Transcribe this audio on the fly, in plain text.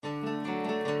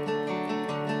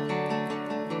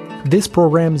This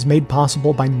program is made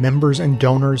possible by members and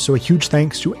donors, so a huge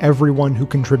thanks to everyone who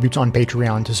contributes on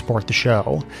Patreon to support the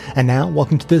show. And now,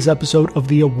 welcome to this episode of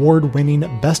the award-winning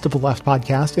Best of the Left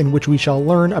podcast, in which we shall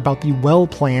learn about the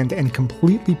well-planned and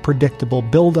completely predictable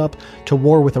build-up to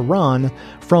war with Iran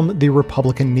from the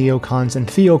Republican neocons and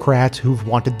theocrats who've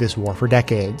wanted this war for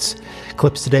decades.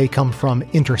 Clips today come from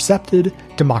Intercepted,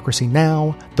 Democracy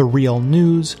Now!, The Real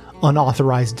News,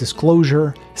 Unauthorized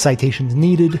Disclosure, Citations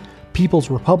Needed, People's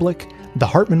Republic, The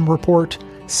Hartman Report,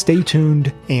 Stay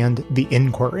Tuned, and The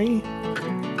Inquiry.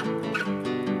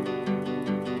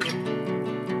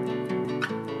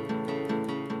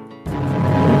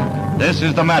 This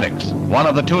is the Maddox, one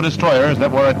of the two destroyers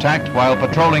that were attacked while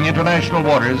patrolling international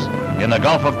waters in the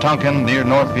Gulf of Tonkin near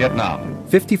North Vietnam.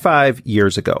 55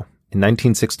 years ago, in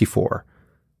 1964,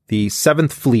 the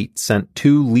 7th Fleet sent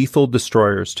 2 lethal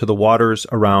destroyers to the waters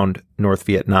around North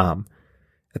Vietnam.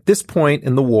 At this point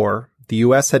in the war, the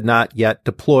U.S. had not yet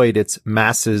deployed its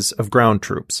masses of ground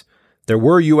troops. There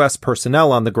were U.S.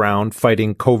 personnel on the ground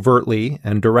fighting covertly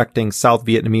and directing South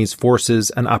Vietnamese forces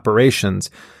and operations,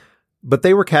 but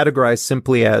they were categorized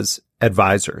simply as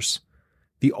advisors.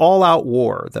 The all-out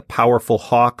war that powerful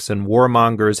hawks and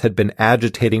warmongers had been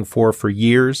agitating for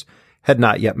years had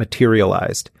not yet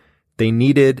materialized. They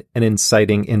needed an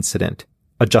inciting incident,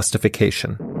 a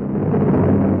justification.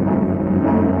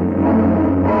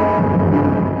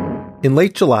 In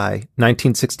late July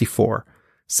 1964,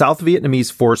 South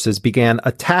Vietnamese forces began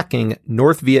attacking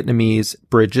North Vietnamese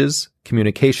bridges,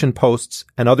 communication posts,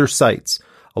 and other sites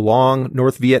along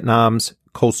North Vietnam's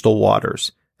coastal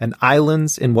waters and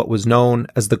islands in what was known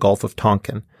as the Gulf of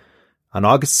Tonkin. On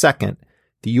August 2nd,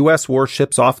 the U.S.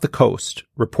 warships off the coast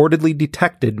reportedly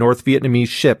detected North Vietnamese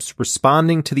ships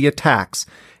responding to the attacks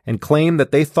and claimed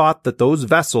that they thought that those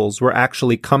vessels were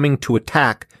actually coming to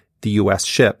attack the U.S.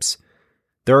 ships.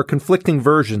 There are conflicting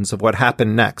versions of what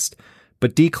happened next,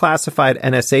 but declassified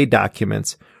NSA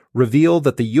documents reveal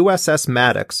that the USS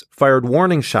Maddox fired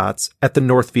warning shots at the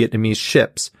North Vietnamese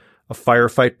ships. A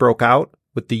firefight broke out,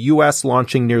 with the U.S.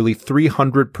 launching nearly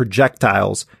 300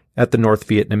 projectiles at the North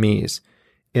Vietnamese.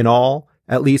 In all,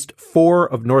 at least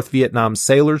 4 of North Vietnam's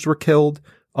sailors were killed,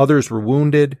 others were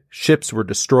wounded, ships were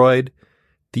destroyed.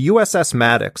 The USS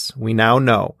Maddox, we now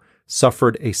know,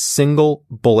 suffered a single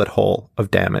bullet hole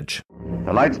of damage.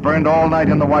 The lights burned all night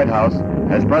in the White House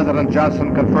as President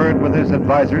Johnson conferred with his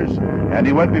advisors, and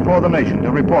he went before the nation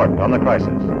to report on the crisis.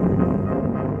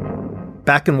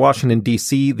 Back in Washington,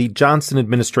 D.C., the Johnson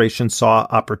administration saw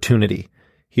opportunity.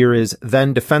 Here is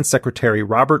then Defense Secretary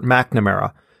Robert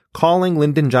McNamara calling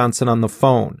Lyndon Johnson on the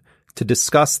phone to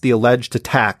discuss the alleged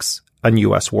attacks on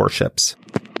U.S. warships.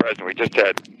 President, we just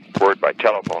had word by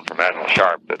telephone from Admiral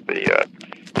Sharp that the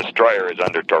destroyer is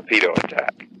under torpedo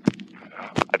attack.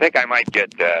 I think I might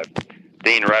get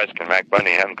Dean Rusk and Mac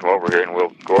Bundy and have them come over here, and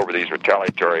we'll go over these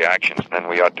retaliatory actions, and then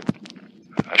we ought to...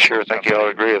 I sure think you'll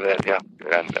agree with that, yeah.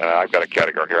 And I've got a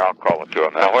category here. I'll call it to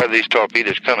them. Now, where are these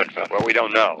torpedoes coming from? Well, we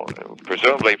don't know.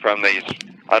 Presumably from these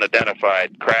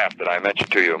unidentified craft that I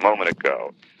mentioned to you a moment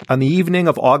ago. On the evening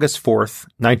of August 4th,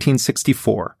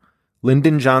 1964,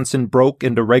 Lyndon Johnson broke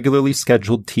into regularly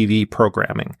scheduled TV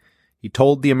programming. He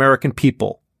told the American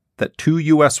people that 2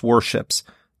 U.S. warships,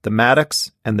 the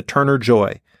Maddox and the Turner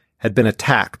Joy, had been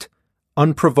attacked,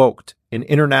 unprovoked, in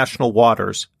international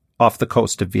waters off the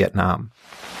coast of Vietnam.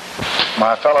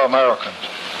 My fellow Americans,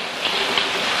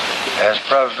 as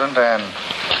President and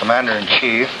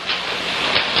Commander-in-Chief,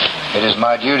 it is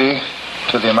my duty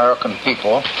to the American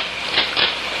people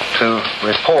to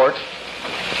report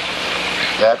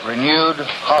that renewed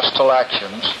hostile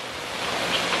actions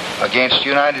against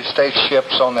United States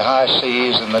ships on the high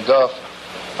seas in the Gulf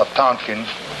of Tonkin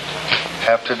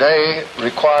have today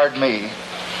required me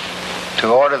to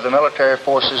order the military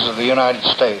forces of the United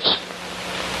States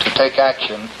to take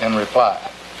action in reply.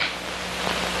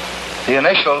 The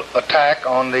initial attack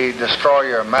on the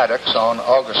destroyer Maddox on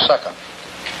August 2nd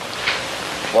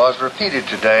was repeated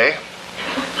today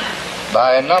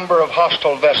by a number of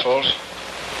hostile vessels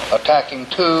attacking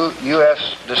 2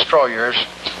 U.S. destroyers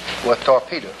with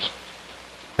torpedoes.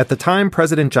 At the time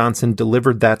President Johnson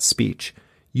delivered that speech,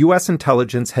 U.S.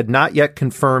 intelligence had not yet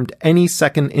confirmed any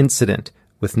second incident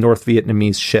with North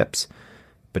Vietnamese ships,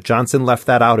 but Johnson left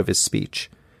that out of his speech.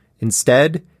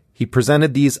 Instead, he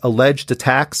presented these alleged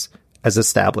attacks as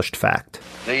established fact.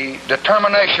 The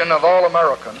determination of all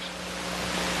Americans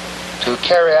to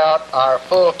carry out our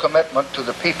full commitment to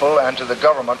the people and to the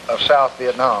government of South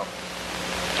Vietnam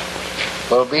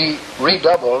will be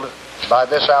redoubled by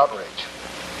this outrage.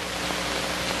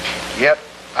 Yet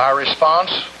our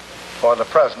response for the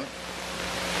present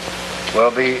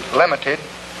will be limited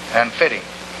and fitting.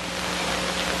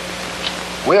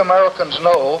 We Americans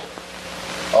know,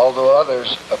 although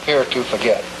others appear to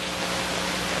forget,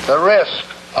 the risk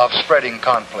of spreading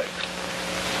conflict.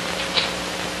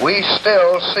 We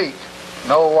still seek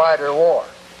no wider war.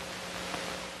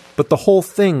 But the whole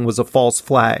thing was a false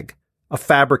flag, a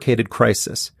fabricated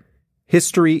crisis.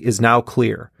 History is now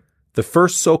clear. The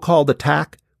first so-called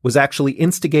attack was actually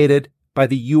instigated by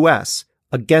the U.S.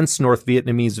 against North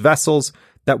Vietnamese vessels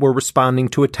that were responding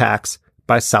to attacks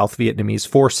by South Vietnamese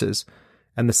forces.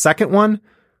 And the second one,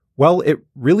 well, it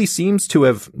really seems to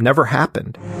have never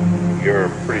happened. You're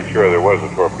pretty sure there was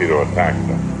a torpedo attack,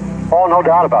 then? Oh, no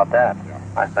doubt about that,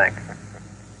 I think.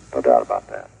 No doubt about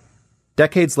that.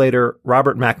 Decades later,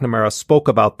 Robert McNamara spoke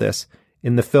about this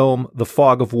in the film The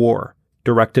Fog of War,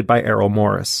 directed by Errol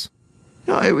Morris.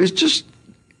 No, it was just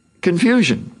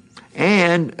confusion.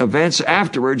 And events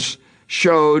afterwards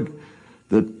showed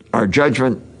that our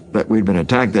judgment that we'd been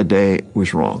attacked that day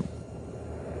was wrong.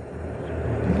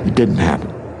 It didn't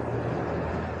happen.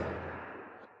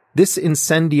 This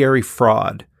incendiary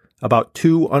fraud about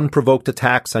 2 unprovoked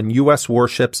attacks on U.S.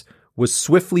 warships was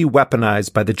swiftly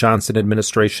weaponized by the Johnson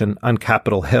administration on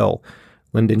Capitol Hill.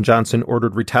 Lyndon Johnson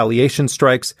ordered retaliation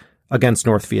strikes against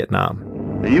North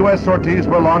Vietnam. The U.S. sorties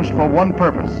were launched for one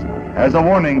purpose, as a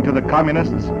warning to the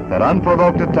communists that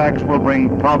unprovoked attacks will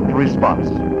bring prompt response.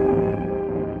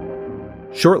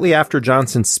 Shortly after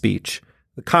Johnson's speech,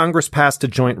 the Congress passed a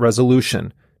joint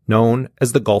resolution known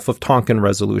as the Gulf of Tonkin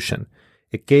Resolution.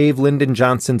 It gave Lyndon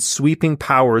Johnson sweeping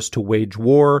powers to wage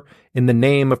war in the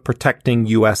name of protecting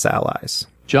U.S. allies.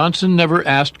 Johnson never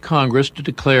asked Congress to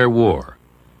declare war.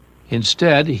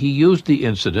 Instead, he used the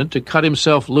incident to cut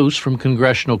himself loose from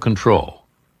congressional control.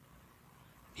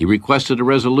 He requested a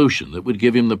resolution that would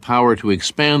give him the power to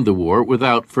expand the war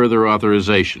without further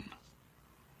authorization.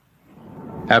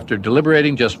 After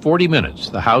deliberating just 40 minutes,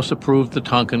 the House approved the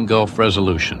Tonkin Gulf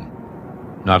Resolution.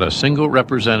 Not a single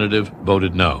representative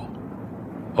voted no.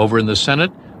 Over in the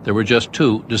Senate, there were just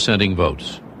 2 dissenting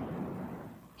votes.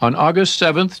 On August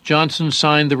 7th, Johnson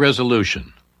signed the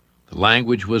resolution. The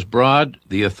language was broad,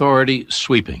 the authority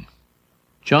sweeping.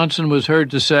 Johnson was heard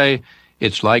to say,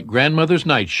 "It's like grandmother's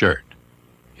nightshirt.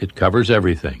 It covers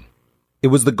everything." It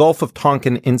was the Gulf of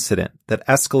Tonkin incident that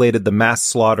escalated the mass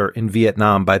slaughter in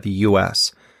Vietnam by the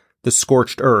U.S. The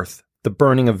scorched earth, the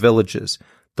burning of villages,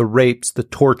 the rapes, the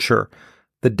torture,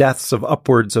 the deaths of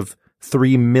upwards of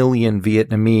 3 million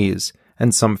Vietnamese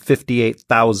and some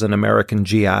 58,000 American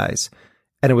GIs.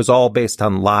 And it was all based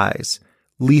on lies,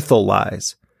 lethal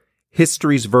lies.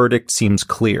 History's verdict seems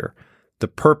clear. The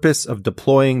purpose of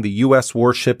deploying the U.S.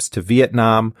 warships to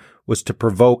Vietnam was to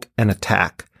provoke an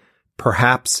attack,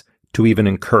 perhaps to even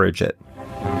encourage it.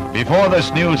 Before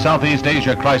this new Southeast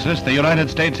Asia crisis, the United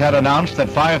States had announced that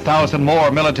 5,000 more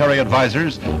military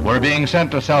advisors were being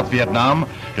sent to South Vietnam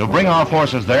to bring our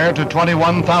forces there to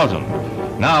 21,000.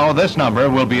 Now this number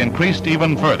will be increased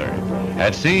even further.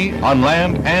 At sea, on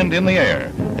land, and in the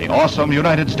air, the awesome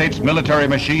United States military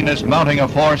machine is mounting a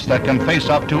force that can face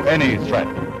up to any threat.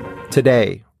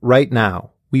 Today, right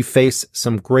now, we face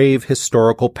some grave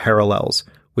historical parallels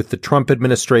with the Trump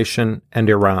administration and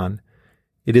Iran.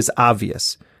 It is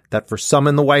obvious that for some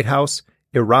in the White House,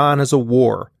 Iran is a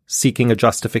war seeking a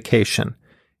justification.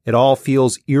 It all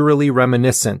feels eerily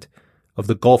reminiscent of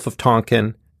the Gulf of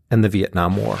Tonkin and the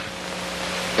Vietnam War.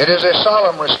 It is a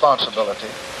solemn responsibility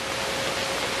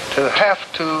to have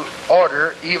to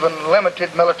order even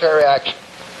limited military action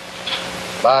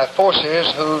by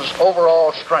forces whose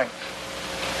overall strength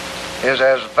is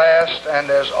as vast and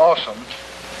as awesome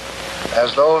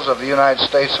as those of the United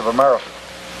States of America.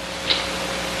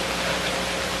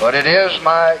 But it is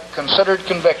my considered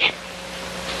conviction,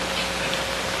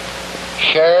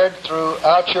 shared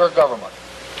throughout your government,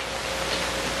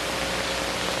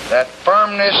 that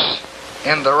firmness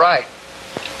in the right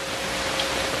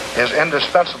is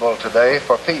indispensable today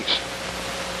for peace.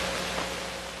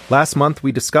 Last month,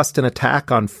 we discussed an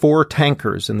attack on 4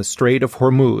 tankers in the Strait of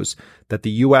Hormuz that the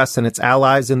U.S. and its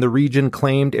allies in the region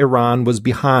claimed Iran was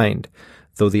behind,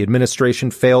 though the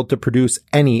administration failed to produce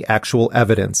any actual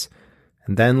evidence.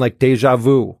 And then, like deja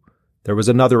vu, there was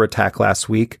another attack last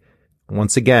week.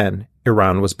 Once again,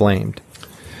 Iran was blamed.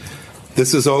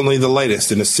 This is only the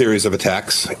latest in a series of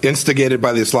attacks instigated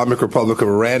by the Islamic Republic of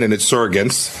Iran and its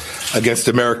surrogates against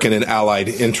American and allied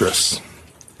interests.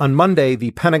 On Monday,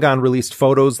 the Pentagon released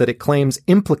photos that it claims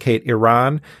implicate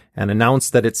Iran and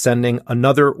announced that it's sending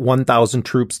another 1,000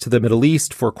 troops to the Middle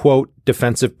East for, quote,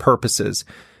 defensive purposes.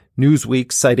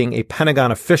 Newsweek, citing a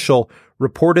Pentagon official,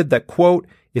 reported that, quote,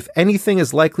 if anything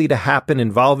is likely to happen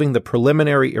involving the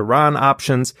preliminary Iran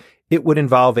options, it would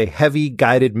involve a heavy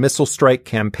guided missile strike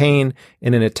campaign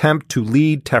in an attempt to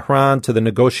lead Tehran to the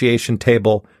negotiation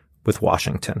table with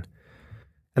Washington.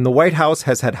 And the White House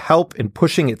has had help in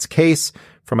pushing its case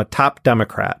from a top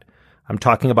Democrat. I'm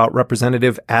talking about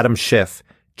Representative Adam Schiff,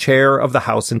 chair of the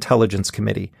House Intelligence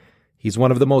Committee. He's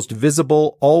one of the most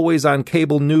visible, always on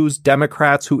cable news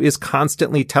Democrats who is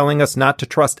constantly telling us not to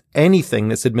trust anything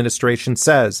this administration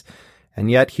says.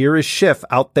 And yet here is Schiff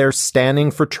out there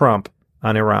standing for Trump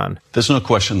on Iran. There's no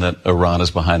question that Iran is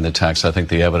behind the attacks. I think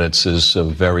the evidence is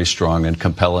very strong and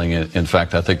compelling. In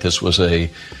fact, I think this was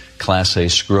a Class A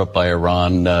screw-up by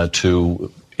Iran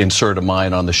to insert a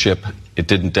mine on the ship. It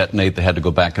didn't detonate. They had to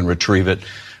go back and retrieve it.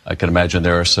 I can imagine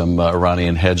there are some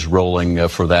Iranian heads rolling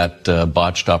for that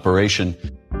botched operation.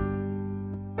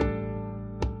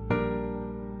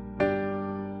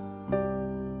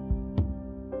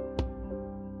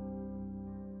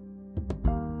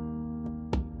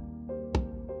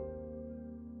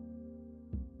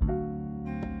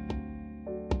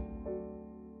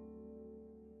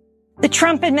 The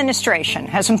Trump administration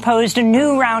has imposed a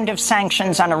new round of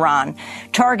sanctions on Iran,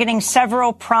 targeting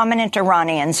several prominent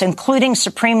Iranians, including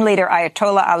Supreme Leader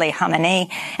Ayatollah Ali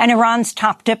Khamenei and Iran's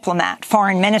top diplomat,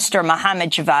 Foreign Minister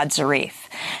Mohammad Javad Zarif.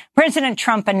 President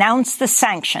Trump announced the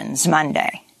sanctions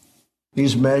Monday.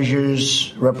 These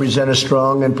measures represent a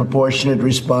strong and proportionate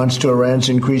response to Iran's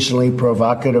increasingly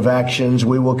provocative actions.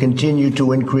 We will continue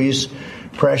to increase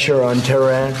pressure on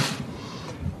Tehran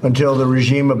until the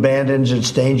regime abandons its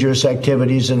dangerous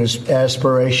activities and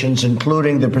aspirations,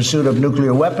 including the pursuit of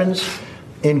nuclear weapons,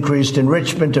 increased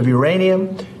enrichment of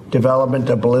uranium, development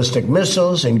of ballistic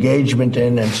missiles, engagement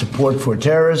in and support for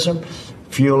terrorism,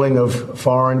 fueling of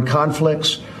foreign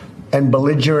conflicts, and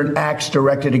belligerent acts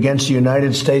directed against the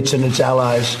United States and its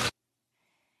allies.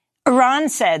 Iran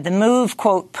said the move,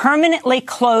 quote, permanently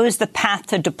closed the path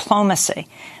to diplomacy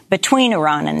between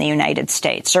Iran and the United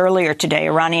States. Earlier today,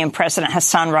 Iranian President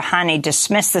Hassan Rouhani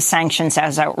dismissed the sanctions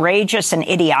as outrageous and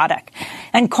idiotic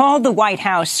and called the White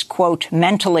House, quote,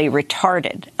 mentally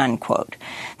retarded, unquote.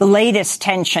 The latest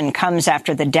tension comes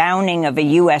after the downing of a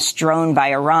U.S. drone by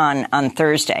Iran on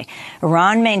Thursday.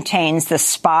 Iran maintains the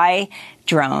spy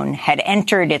drone had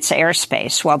entered its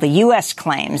airspace, while the U.S.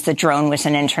 claims the drone was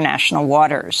in international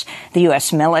waters. The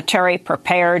U.S. military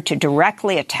prepared to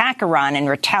directly attack Iran in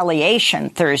retaliation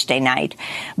Thursday night,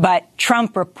 but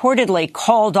Trump reportedly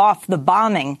called off the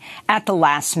bombing at the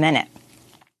last minute.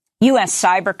 U.S.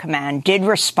 Cyber Command did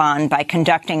respond by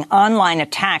conducting online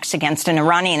attacks against an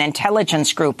Iranian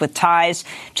intelligence group with ties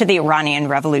to the Iranian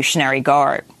Revolutionary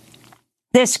Guard.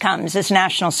 This comes as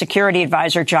National Security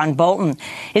Advisor John Bolton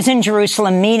is in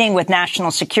Jerusalem meeting with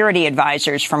national security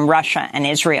advisors from Russia and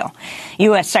Israel.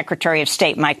 U.S. Secretary of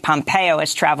State Mike Pompeo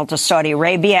has traveled to Saudi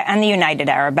Arabia and the United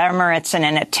Arab Emirates in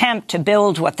an attempt to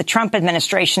build what the Trump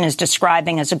administration is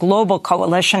describing as a global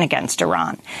coalition against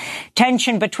Iran.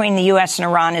 Tension between the U.S. and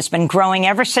Iran has been growing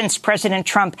ever since President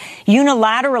Trump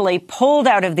unilaterally pulled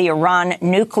out of the Iran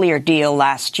nuclear deal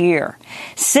last year.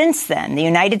 Since then, the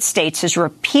United States has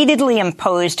repeatedly imposed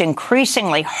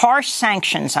increasingly harsh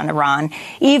sanctions on Iran,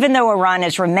 even though Iran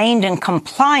has remained in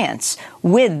compliance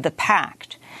with the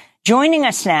pact. Joining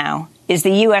us now is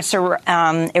the U.S.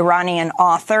 Iranian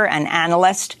author and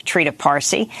analyst, Trita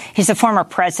Parsi. He's the former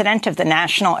president of the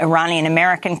National Iranian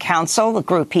American Council, the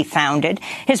group he founded.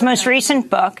 His most recent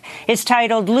book is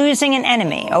titled Losing an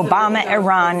Enemy, Obama,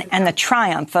 Iran, and the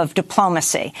Triumph of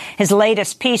Diplomacy. His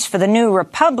latest piece for the New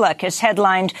Republic is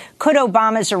headlined, Could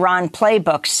Obama's Iran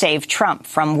Playbook Save Trump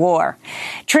from War?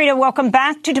 Trita, welcome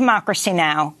back to Democracy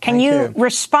Now! Can you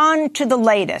respond to the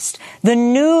latest, the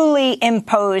newly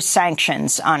imposed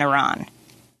sanctions on Iran?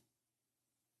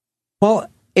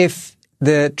 Well, if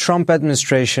the Trump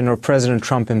administration or President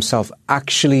Trump himself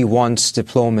actually wants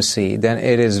diplomacy, then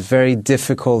it is very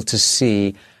difficult to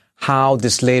see how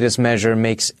this latest measure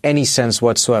makes any sense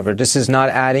whatsoever. This is not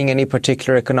adding any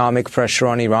particular economic pressure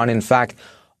on Iran. In fact,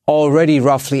 already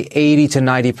roughly 80 to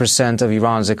 90% of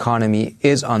Iran's economy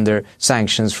is under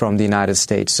sanctions from the United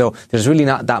States. So there's really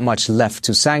not that much left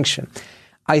to sanction.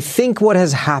 I think what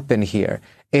has happened here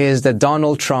is that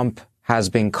Donald Trump has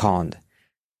been conned.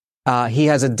 He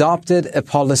has adopted a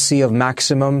policy of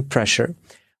maximum pressure,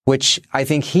 which I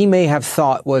think he may have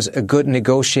thought was a good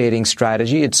negotiating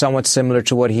strategy. It's somewhat similar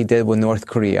to what he did with North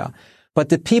Korea. But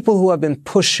the people who have been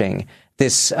pushing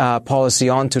this policy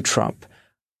onto Trump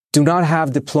do not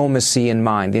have diplomacy in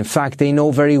mind. In fact, they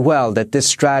know very well that this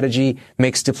strategy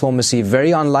makes diplomacy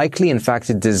very unlikely. In fact,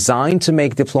 it's designed to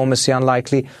make diplomacy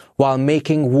unlikely while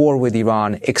making war with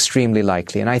Iran extremely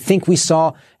likely. And I think we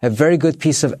saw a very good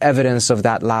piece of evidence of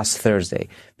that last Thursday,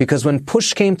 because when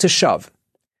push came to shove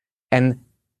and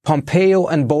Pompeo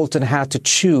and Bolton had to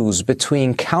choose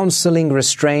between counseling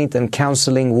restraint and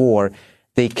counseling war.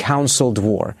 They counseled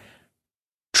war.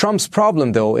 Trump's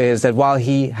problem, though, is that while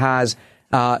he has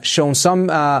shown some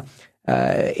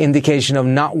indication of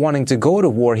not wanting to go to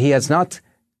war, he has not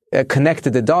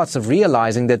connected the dots of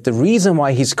realizing that the reason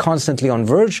why he's constantly on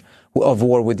verge of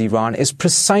war with Iran is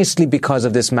precisely because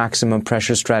of this maximum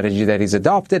pressure strategy that he's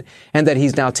adopted and that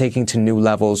he's now taking to new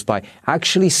levels by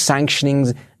actually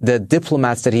sanctioning the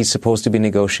diplomats that he's supposed to be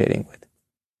negotiating with.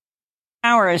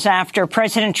 Hours after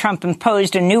President Trump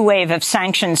imposed a new wave of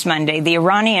sanctions Monday, the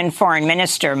Iranian foreign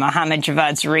minister, Mohammad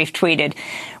Javad Zarif, tweeted,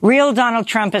 "Real Donald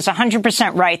Trump is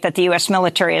 100% right that the U.S.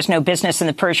 military has no business in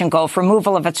the Persian Gulf.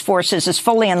 Removal of its forces is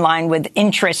fully in line with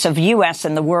interests of U.S.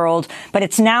 and the world. But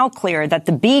it's now clear that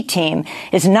the B team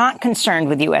is not concerned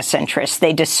with U.S. interests.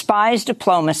 They despise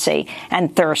diplomacy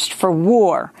and thirst for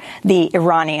war," the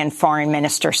Iranian foreign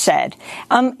minister said.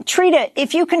 Trita,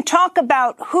 if you can talk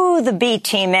about who the B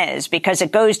team is, because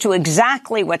it goes to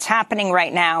exactly what's happening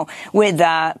right now with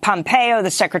Pompeo, the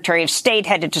Secretary of State,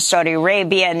 headed to Saudi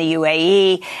Arabia and the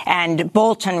UAE, and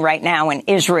Bolton right now in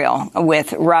Israel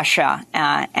with Russia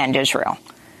and Israel.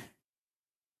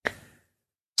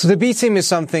 So the B team is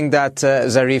something that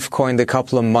Zarif coined a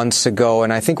couple of months ago,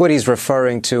 and I think what he's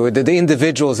referring to, the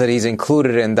individuals that he's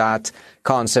included in that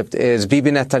concept is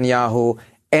Bibi Netanyahu,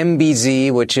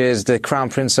 MBZ, which is the Crown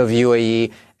Prince of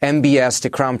UAE, MBS, the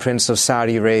Crown Prince of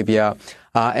Saudi Arabia,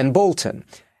 and Bolton.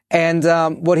 And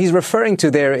what he's referring to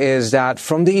there is that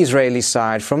from the Israeli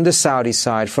side, from the Saudi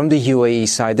side, from the UAE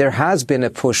side, there has been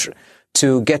a push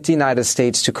to get the United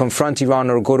States to confront Iran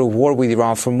or go to war with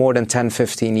Iran for more than 10,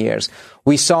 15 years.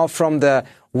 We saw from the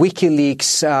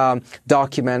WikiLeaks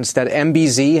documents that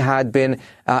MBZ had been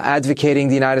advocating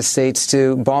the United States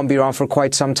to bomb Iran for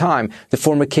quite some time. The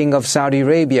former king of Saudi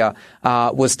Arabia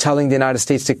was telling the United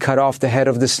States to cut off the head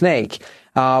of the snake.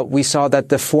 We saw that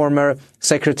the former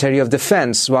Secretary of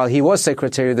Defense, while he was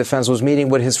Secretary of Defense, was meeting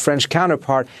with his French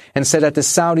counterpart and said that the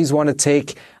Saudis want to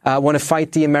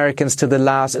fight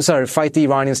the fight the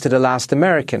Iranians to the last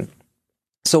American.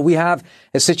 So we have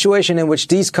a situation in which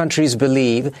these countries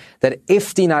believe that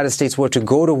if the United States were to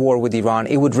go to war with Iran,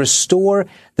 it would restore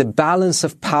the balance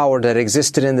of power that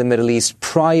existed in the Middle East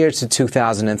prior to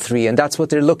 2003. And that's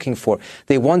what they're looking for.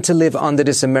 They want to live under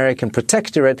this American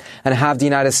protectorate and have the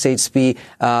United States be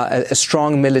a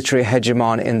strong military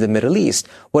hegemon in the Middle East.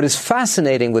 What is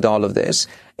fascinating with all of this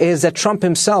is that Trump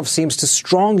himself seems to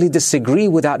strongly disagree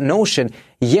with that notion,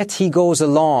 yet he goes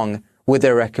along with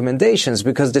their recommendations,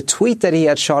 because the tweet that he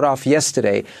had shot off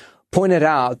yesterday pointed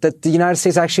out that the United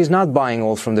States actually is not buying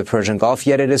oil from the Persian Gulf,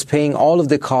 yet it is paying all of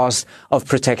the cost of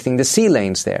protecting the sea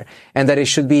lanes there, and that it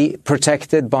should be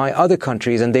protected by other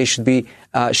countries, and they should be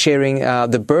sharing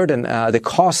the burden, the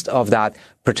cost of that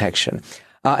protection.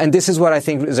 And this is what I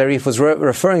think Zarif was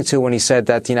referring to when he said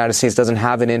that the United States doesn't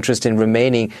have an interest in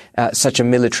remaining such a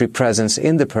military presence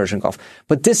in the Persian Gulf.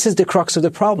 But this is the crux of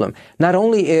the problem. Not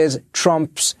only is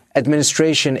Trump's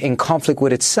administration in conflict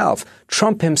with itself,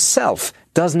 Trump himself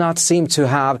does not seem to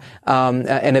have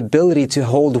an ability to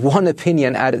hold one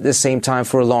opinion at the same time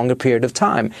for a longer period of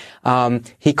time.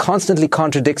 He constantly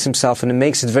contradicts himself, and it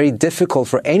makes it very difficult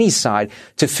for any side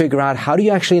to figure out how do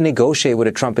you actually negotiate with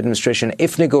a Trump administration,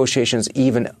 if negotiations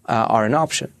even are an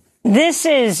option. This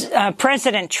is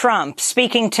President Trump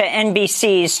speaking to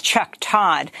NBC's Chuck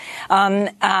Todd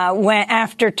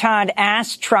after Todd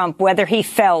asked Trump whether he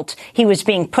felt he was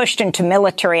being pushed into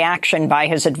military action by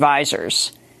his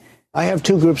advisors. I have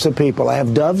two groups of people. I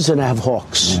have doves and I have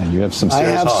hawks. Yeah, you have some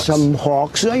serious hawks. I have some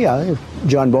hawks. Oh, yeah,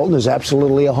 John Bolton is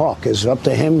absolutely a hawk. It's up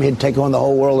to him. He'd take on the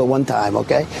whole world at one time,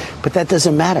 okay? But that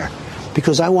doesn't matter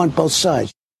because I want both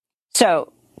sides.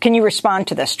 So can you respond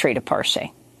to this, Trita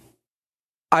Parsi?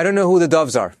 I don't know who the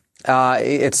doves are.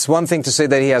 It's one thing to say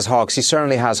that he has hawks. He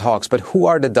certainly has hawks. But who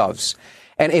are the doves?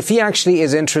 And if he actually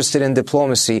is interested in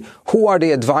diplomacy, who are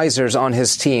the advisors on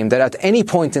his team that at any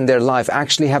point in their life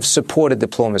actually have supported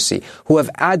diplomacy, who have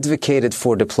advocated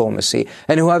for diplomacy,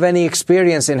 and who have any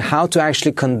experience in how to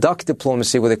actually conduct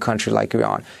diplomacy with a country like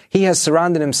Iran? He has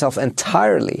surrounded himself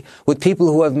entirely with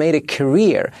people who have made a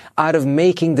career out of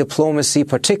making diplomacy,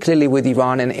 particularly with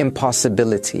Iran, an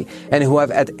impossibility, and who have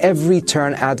at every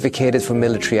turn advocated for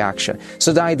military action.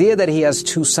 So the idea that he has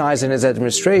two sides in his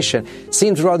administration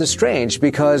seems rather strange,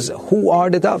 because who are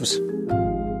the doves?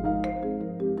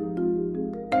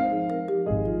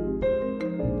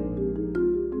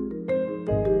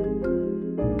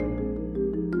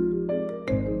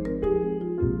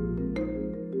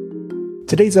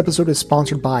 Today's episode is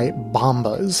sponsored by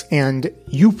Bombas, and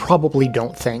you probably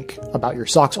don't think about your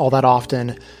socks all that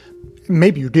often.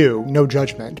 maybe you do, no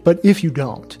judgment, but if you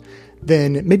don't,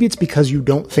 then maybe it's because you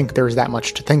don't think there's that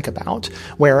much to think about.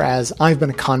 Whereas I've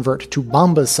been a convert to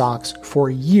Bombas socks for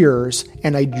years,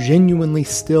 and I genuinely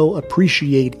still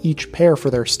appreciate each pair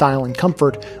for their style and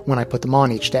comfort when I put them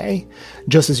on each day.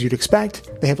 Just as you'd expect,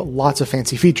 they have lots of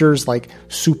fancy features like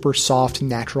super soft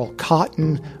natural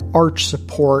cotton, arch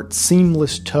support,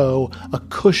 seamless toe, a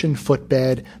cushioned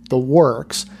footbed, the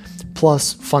works,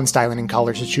 plus fun styling and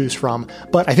colors to choose from.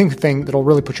 But I think the thing that'll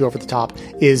really put you over the top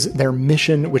is their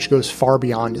mission, which goes far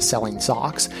beyond selling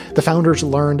socks. The founders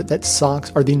learned that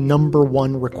socks are the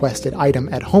 #1 requested item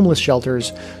at homeless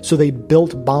shelters, so they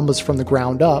built Bombas from the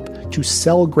ground up to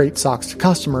sell great socks to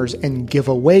customers and give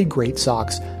away great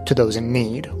socks to those in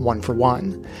need, one for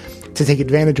one. To take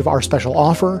advantage of our special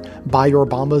offer, buy your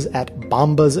Bombas at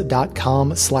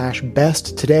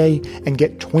bombas.com/best today and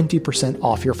get 20%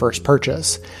 off your first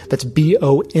purchase. That's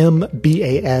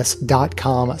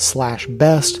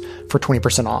BOMBAS.com/best for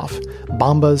 20% off.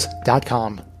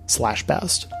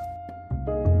 Bombas.com/best.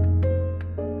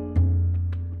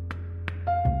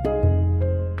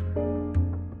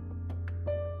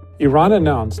 Iran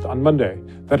announced on Monday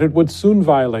that it would soon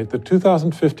violate the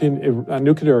 2015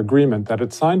 nuclear agreement that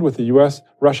it signed with the US,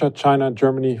 Russia, China,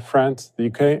 Germany, France, the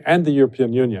UK, and the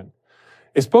European Union.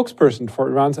 A spokesperson for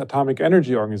Iran's Atomic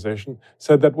Energy Organization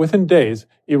said that within days,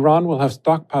 Iran will have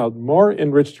stockpiled more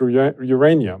enriched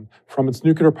uranium from its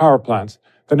nuclear power plants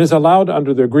than is allowed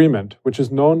under the agreement, which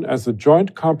is known as the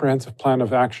Joint Comprehensive Plan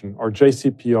of Action, or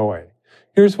JCPOA.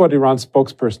 Here's what Iran's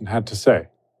spokesperson had to say.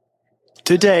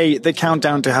 Today, the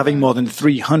countdown to having more than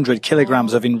 300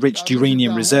 kilograms of enriched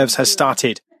uranium reserves has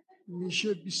started.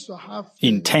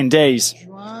 In 10 days,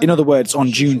 in other words,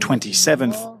 on June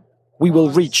 27th, we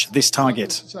will reach this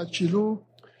target.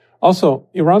 Also,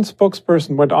 Iran's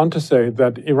spokesperson went on to say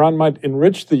that Iran might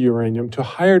enrich the uranium to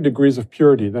higher degrees of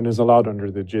purity than is allowed under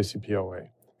the JCPOA.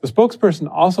 The spokesperson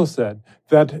also said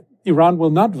that Iran will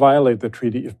not violate the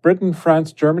treaty if Britain,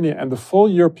 France, Germany, and the full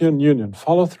European Union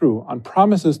follow through on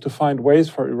promises to find ways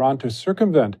for Iran to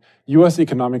circumvent U.S.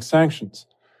 economic sanctions.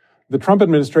 The Trump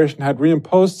administration had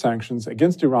reimposed sanctions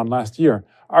against Iran last year,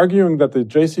 arguing that the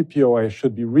JCPOA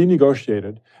should be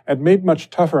renegotiated and made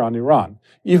much tougher on Iran,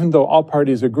 even though all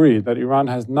parties agree that Iran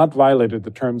has not violated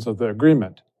the terms of the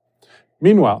agreement.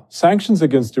 Meanwhile, sanctions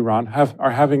against Iran are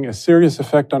having a serious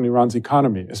effect on Iran's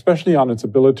economy, especially on its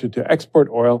ability to export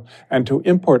oil and to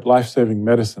import life-saving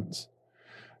medicines.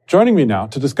 Joining me now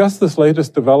to discuss this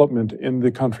latest development in the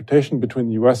confrontation between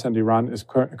the U.S. and Iran is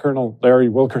Colonel Larry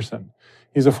Wilkerson.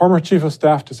 He's a former Chief of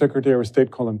Staff to Secretary of State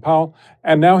Colin Powell,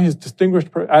 and now he's Distinguished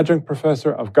Adjunct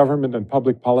Professor of Government and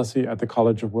Public Policy at the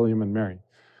College of William and Mary.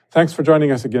 Thanks for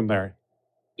joining us again, Larry.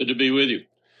 Good to be with you.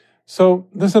 So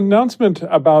this announcement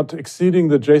about exceeding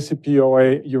the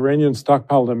JCPOA uranium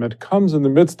stockpile limit comes in the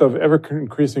midst of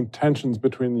ever-increasing tensions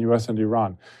between the U.S. and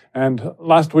Iran. And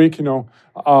last week, the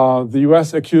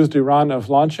U.S. accused Iran of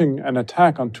launching an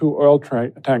attack on 2 oil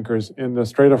tankers in the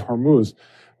Strait of Hormuz,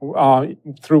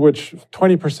 through which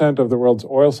 20% of the world's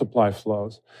oil supply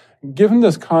flows. Given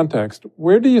this context,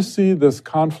 where do you see this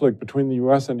conflict between the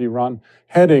U.S. and Iran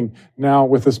heading now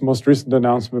with this most recent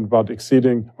announcement about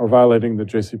exceeding or violating the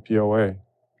JCPOA?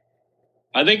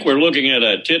 I think we're looking at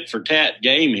a tit-for-tat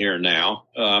game here now.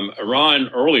 Iran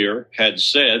earlier had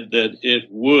said that it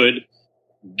would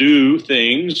do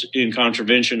things in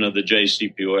contravention of the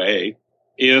JCPOA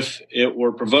if it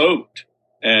were provoked.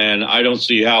 And I don't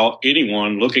see how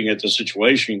anyone looking at the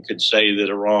situation could say that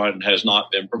Iran has not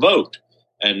been provoked,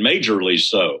 and majorly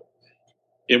so.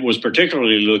 It was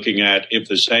particularly looking at if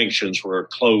the sanctions were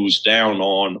closed down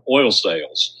on oil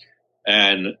sales.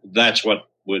 And that's what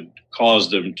would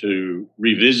cause them to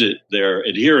revisit their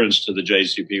adherence to the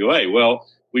JCPOA. Well,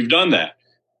 we've done that.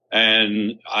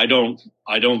 And I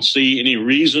don't see any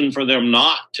reason for them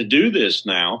not to do this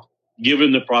now,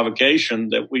 given the provocation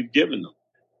that we've given them.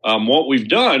 What we've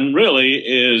done really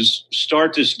is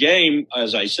start this game,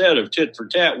 as I said, of tit for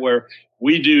tat, where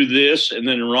we do this and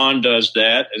then Iran does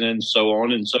that and then so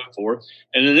on and so forth.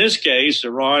 And in this case,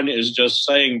 Iran is just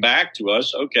saying back to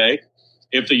us, okay,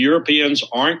 if the Europeans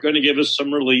aren't going to give us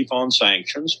some relief on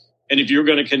sanctions, and if you're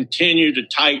going to continue to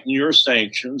tighten your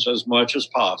sanctions as much as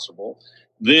possible,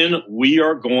 then we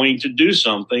are going to do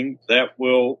something that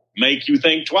will make you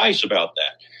think twice about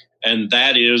that. And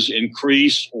that is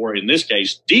increase, or in this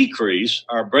case, decrease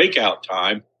our breakout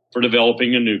time for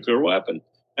developing a nuclear weapon.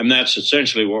 And that's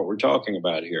essentially what we're talking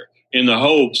about here, in the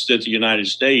hopes that the United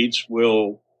States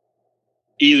will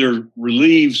either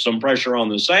relieve some pressure on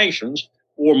the sanctions,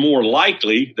 or more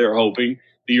likely, they're hoping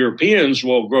the Europeans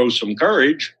will grow some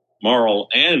courage moral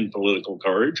and political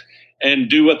courage, and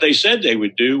do what they said they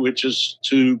would do, which is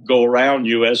to go around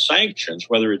U.S. sanctions,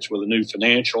 whether it's with a new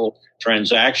financial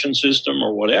transaction system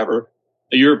or whatever.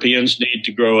 The Europeans need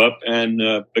to grow up and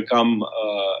become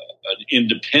an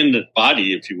independent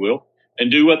body, if you will,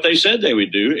 and do what they said they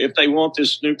would do if they want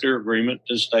this nuclear agreement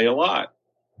to stay alive.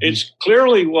 It's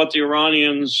clearly what the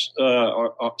Iranians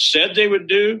said they would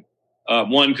do.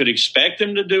 One could expect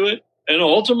them to do it. And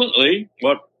ultimately,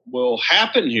 what will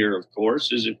happen here, of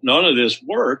course, is if none of this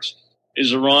works,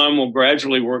 is Iran will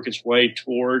gradually work its way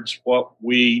towards what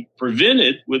we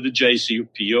prevented with the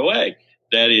JCPOA,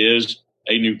 that is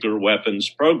a nuclear weapons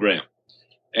program.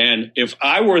 And if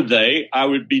I were they, I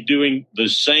would be doing the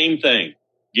same thing,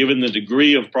 given the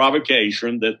degree of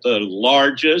provocation that the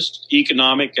largest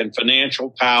economic and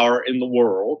financial power in the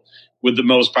world, with the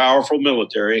most powerful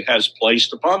military, has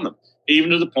placed upon them, even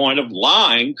to the point of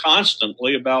lying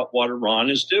constantly about what Iran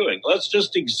is doing. Let's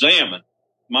just examine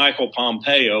Michael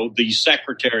Pompeo, the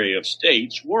Secretary of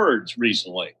State's words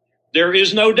recently. There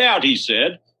is no doubt, he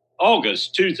said,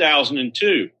 August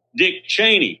 2002, Dick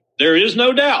Cheney, there is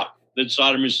no doubt that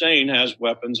Saddam Hussein has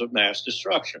weapons of mass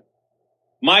destruction.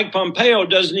 Mike Pompeo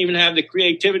doesn't even have the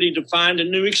creativity to find a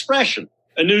new expression,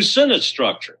 a new sentence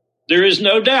structure. There is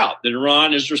no doubt that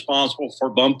Iran is responsible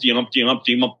for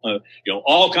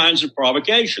all kinds of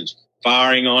provocations,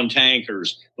 firing on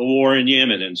tankers, the war in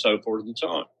Yemen, and so forth and so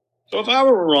on. So if I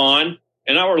were Iran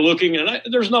and I were looking, and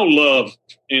there's no love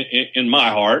in my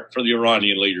heart for the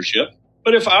Iranian leadership,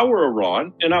 but if I were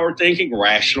Iran and I were thinking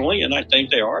rationally, and I think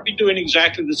they are, I'd be doing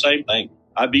exactly the same thing.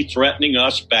 I'd be threatening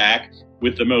us back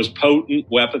with the most potent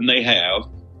weapon they have,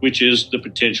 which is the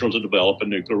potential to develop a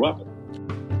nuclear weapon.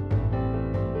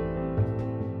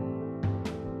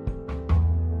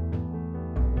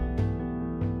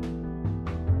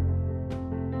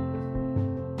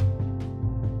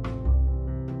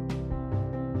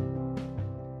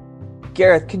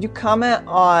 Gareth, could you comment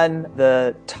on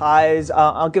the ties?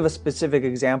 I'll give a specific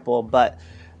example, but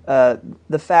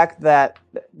the fact that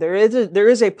there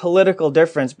is a political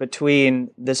difference between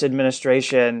this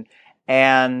administration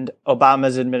and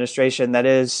Obama's administration that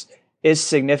is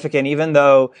significant, even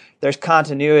though there's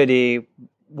continuity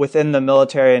within the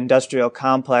military-industrial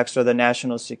complex or the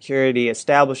national security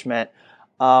establishment.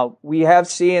 We have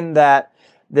seen that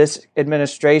this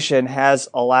administration has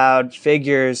allowed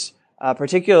figures,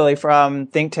 particularly from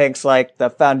think tanks like the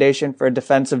Foundation for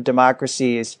Defense of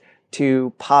Democracies,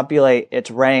 to populate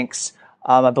its ranks.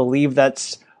 I believe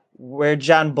that's where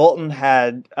John Bolton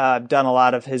had done a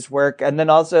lot of his work. And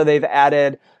then also they've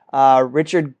added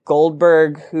Richard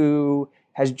Goldberg, who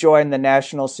has joined the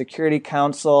National Security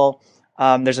Council.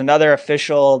 There's another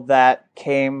official that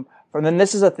came from, and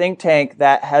this is a think tank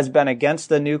that has been against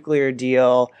the nuclear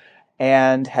deal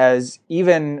and has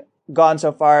even gone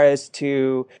so far as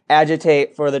to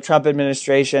agitate for the Trump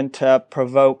administration to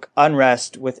provoke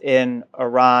unrest within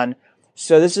Iran.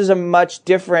 So this is a much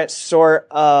different sort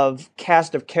of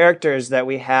cast of characters that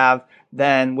we have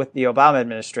than with the Obama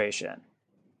administration.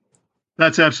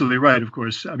 That's absolutely right, of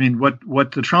course. I mean,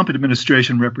 what the Trump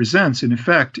administration represents, in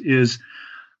effect, is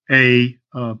an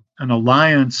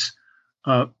alliance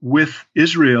with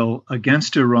Israel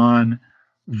against Iran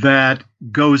that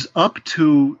goes up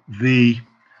to the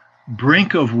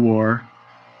brink of war,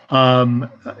 from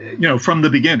the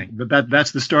beginning.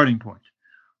 That's the starting point.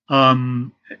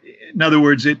 In other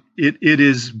words, it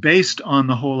is based on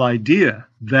the whole idea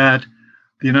that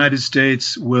the United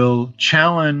States will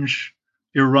challenge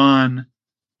Iran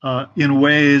in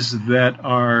ways that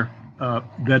are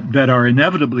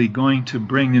inevitably going to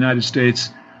bring the United States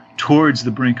towards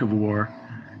the brink of war.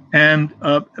 And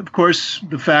of course,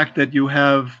 the fact that you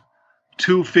have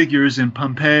two figures in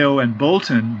Pompeo and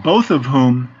Bolton, both of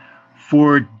whom,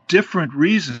 for different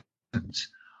reasons,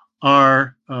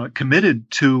 are committed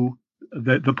to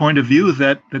the point of view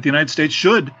that the United States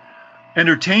should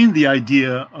entertain the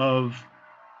idea of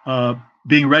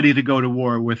being ready to go to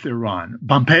war with Iran.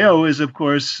 Pompeo is, of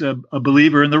course, a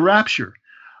believer in the rapture.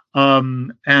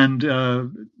 And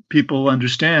people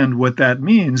understand what that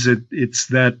means. It's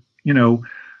that,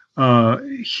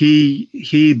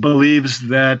 he believes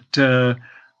that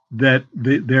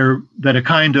a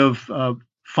kind of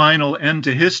final end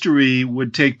to history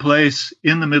would take place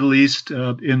in the Middle East,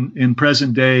 in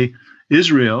present day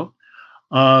Israel,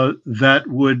 that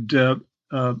would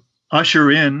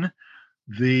usher in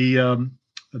the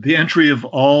entry of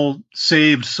all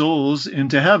saved souls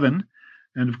into heaven.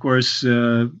 And of course,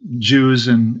 Jews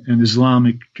and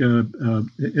Islamic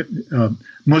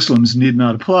Muslims need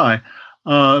not apply.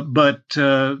 But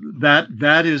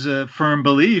that is a firm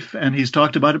belief, and he's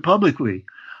talked about it publicly.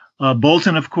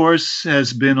 Bolton, of course,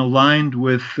 has been aligned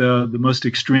with the most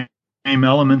extreme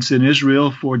elements in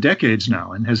Israel for decades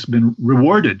now and has been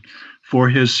rewarded for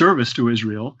his service to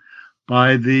Israel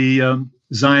by the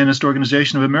Zionist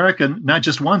Organization of America, not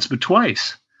just once, but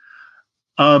twice.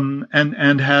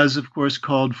 And has, of course,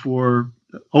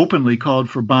 openly called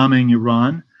for bombing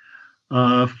Iran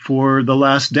for the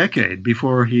last decade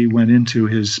before he went into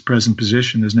his present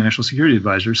position as National Security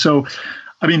Advisor. So,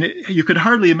 I mean, you could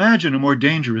hardly imagine a more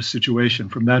dangerous situation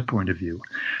from that point of view.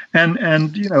 And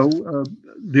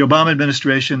the Obama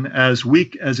administration, as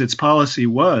weak as its policy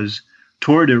was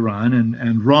toward Iran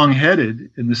and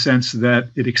wrong-headed in the sense that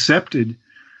it accepted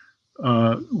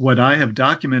what I have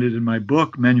documented in my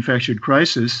book, Manufactured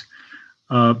Crisis,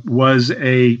 was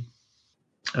a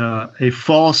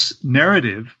false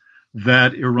narrative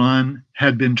that Iran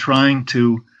had been trying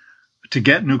to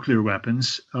get nuclear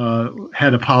weapons,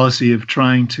 had a policy of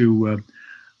trying to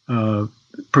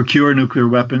procure nuclear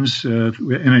weapons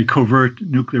in a covert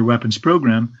nuclear weapons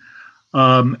program,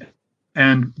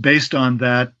 and based on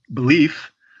that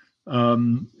belief,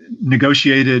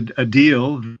 negotiated a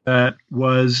deal that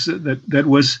was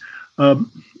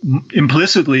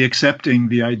implicitly accepting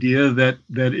the idea that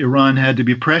Iran had to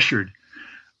be pressured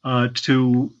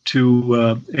to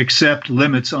accept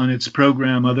limits on its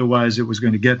program, otherwise it was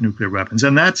going to get nuclear weapons.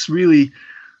 And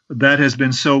that has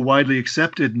been so widely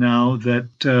accepted now that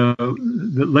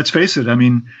let's face it, I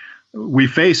mean, we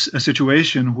face a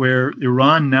situation where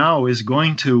Iran now is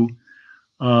going to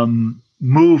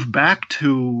move back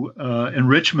to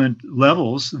enrichment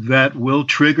levels that will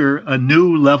trigger a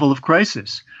new level of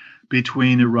crisis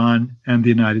between Iran and the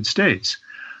United States.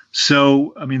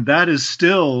 So, I mean, that is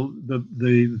still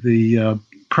the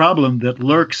problem that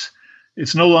lurks.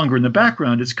 It's no longer in the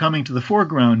background; it's coming to the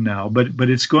foreground now. But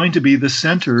it's going to be the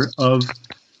center of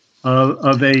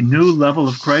a new level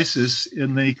of crisis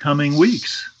in the coming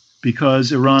weeks,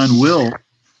 because Iran will,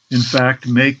 in fact,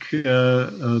 make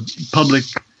public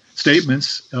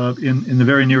statements in the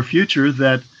very near future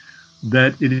that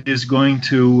it is going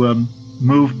to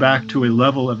move back to a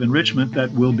level of enrichment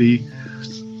that will be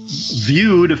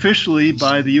viewed officially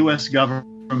by the U.S.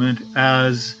 government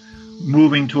as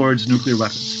moving towards nuclear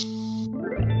weapons.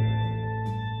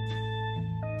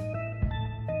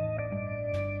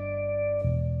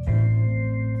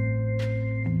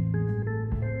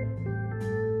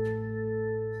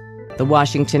 The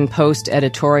Washington Post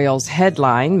editorial's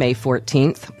headline, May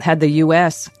 14th, had the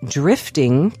U.S.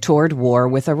 drifting toward war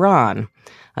with Iran.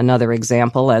 Another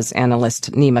example, as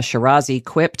analyst Nima Shirazi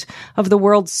quipped, of the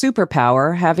world's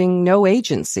superpower having no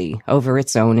agency over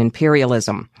its own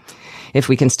imperialism. If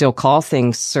we can still call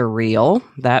things surreal,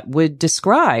 that would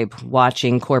describe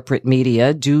watching corporate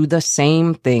media do the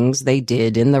same things they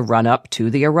did in the run-up to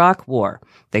the Iraq War,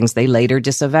 things they later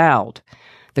disavowed.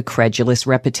 The credulous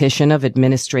repetition of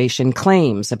administration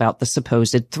claims about the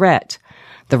supposed threat,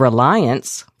 the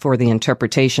reliance for the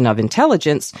interpretation of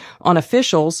intelligence on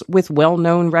officials with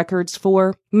well-known records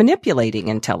for manipulating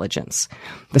intelligence,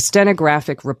 the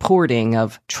stenographic reporting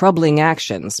of troubling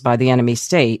actions by the enemy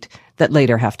state that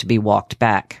later have to be walked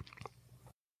back.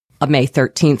 A May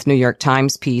 13th New York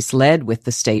Times piece led with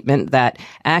the statement that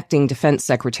Acting Defense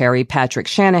Secretary Patrick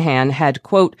Shanahan had,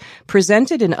 quote,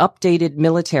 presented an updated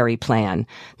military plan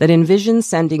that envisioned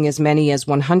sending as many as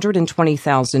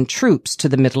 120,000 troops to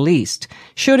the Middle East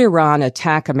should Iran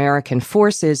attack American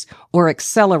forces or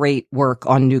accelerate work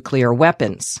on nuclear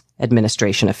weapons,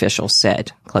 administration officials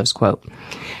said, close quote.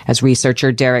 As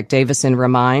researcher Derek Davison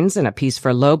reminds in a piece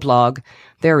for Loblog,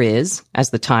 there is,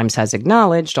 as the Times has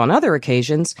acknowledged on other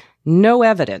occasions, no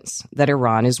evidence that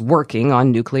Iran is working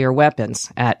on nuclear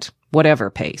weapons at whatever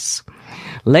pace.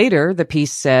 Later, the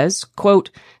piece says,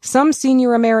 quote, some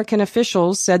senior American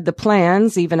officials said the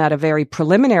plans, even at a very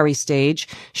preliminary stage,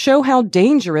 show how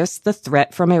dangerous the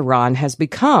threat from Iran has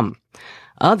become.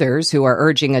 Others, who are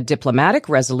urging a diplomatic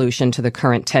resolution to the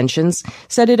current tensions,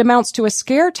 said it amounts to a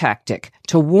scare tactic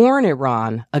to warn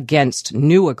Iran against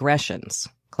new aggressions.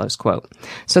 Close quote.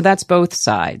 So that's both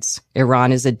sides.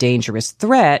 Iran is a dangerous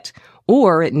threat,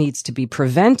 or it needs to be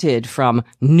prevented from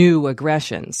new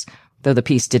aggressions, though the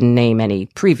piece didn't name any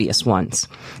previous ones.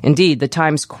 Indeed, the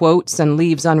Times quotes and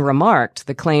leaves unremarked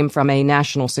the claim from a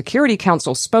National Security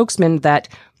Council spokesman that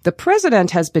the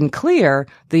president has been clear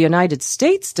the United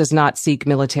States does not seek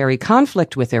military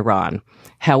conflict with Iran.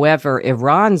 However,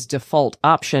 Iran's default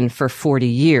option for 40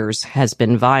 years has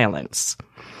been violence.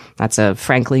 That's a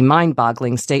frankly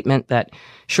mind-boggling statement that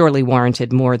surely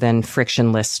warranted more than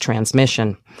frictionless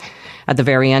transmission. At the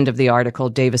very end of the article,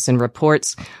 Davison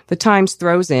reports, the Times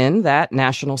throws in that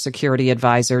National Security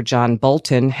Advisor John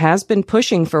Bolton has been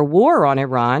pushing for war on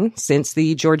Iran since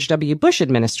the George W. Bush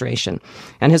administration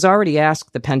and has already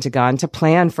asked the Pentagon to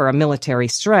plan for a military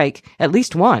strike at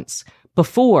least once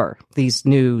before these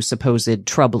new supposed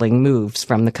troubling moves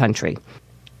from the country.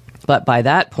 But by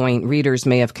that point, readers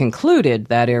may have concluded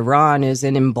that Iran is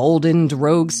an emboldened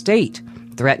rogue state,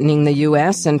 threatening the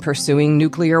U.S. and pursuing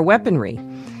nuclear weaponry.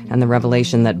 And the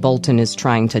revelation that Bolton is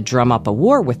trying to drum up a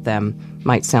war with them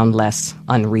might sound less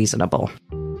unreasonable.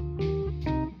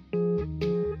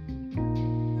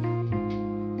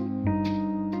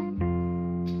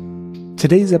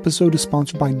 Today's episode is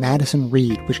sponsored by Madison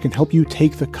Reed, which can help you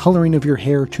take the coloring of your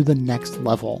hair to the next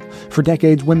level. For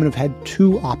decades, women have had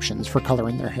two options for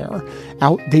coloring their hair: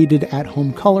 outdated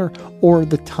at-home color or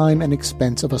the time and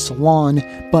expense of a salon.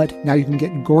 But now you can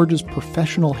get gorgeous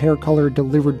professional hair color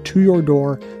delivered to your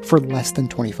door for less than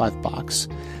 $25.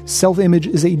 Self-image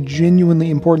is a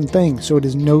genuinely important thing, so it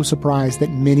is no surprise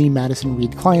that many Madison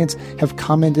Reed clients have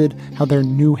commented how their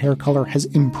new hair color has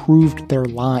improved their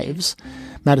lives.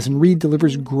 Madison Reed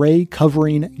delivers gray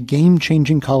covering,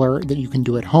 game-changing color that you can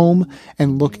do at home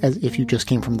and look as if you just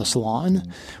came from the salon.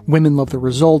 Women love the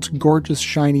results: gorgeous,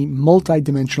 shiny,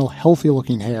 multi-dimensional,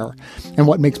 healthy-looking hair. And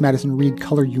what makes Madison Reed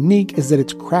color unique is that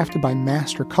it's crafted by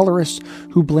master colorists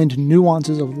who blend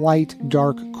nuances of light,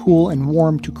 dark, cool, and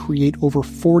warm to create over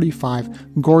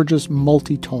 45 gorgeous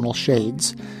multi-tonal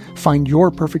shades. Find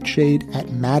your perfect shade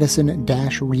at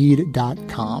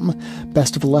madison-reed.com.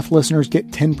 Best of the Left listeners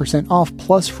get 10% off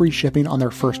plus free shipping on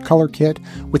their first color kit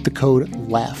with the code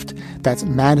LEFT. That's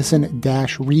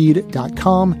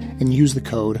madison-reed.com and use the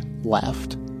code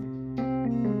LEFT.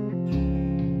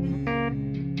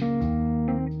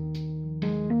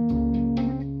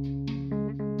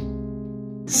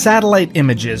 Satellite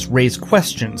images raise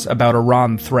questions about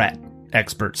Iran threat,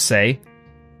 experts say,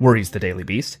 worries the Daily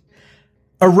Beast.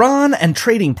 Iran and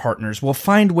trading partners will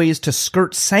find ways to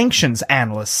skirt sanctions,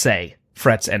 analysts say,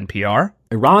 frets NPR.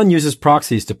 Iran uses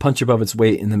proxies to punch above its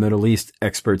weight in the Middle East,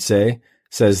 experts say,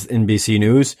 says NBC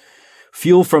News.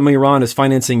 Fuel from Iran is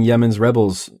financing Yemen's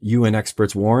rebels, UN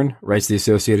experts warn, writes the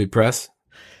Associated Press.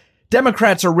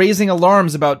 Democrats are raising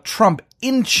alarms about Trump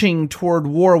inching toward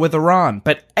war with Iran,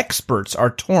 but experts are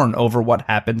torn over what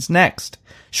happens next,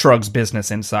 shrugs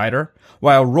Business Insider.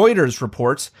 While Reuters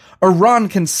reports, Iran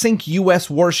can sink U.S.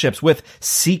 warships with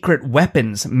secret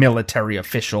weapons, military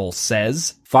official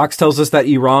says. Fox tells us that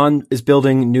Iran is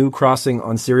building new crossing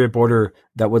on Syria border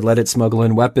that would let it smuggle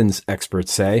in weapons,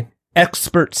 experts say.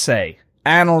 Experts say.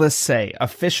 Analysts say,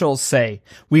 officials say.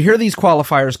 We hear these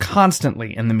qualifiers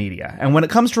constantly in the media, and when it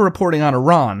comes to reporting on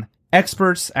Iran,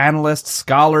 experts, analysts,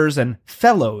 scholars, and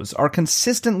fellows are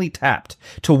consistently tapped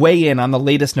to weigh in on the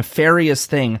latest nefarious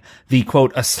thing the,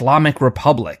 quote, Islamic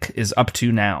Republic is up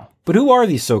to now. But who are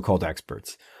these so-called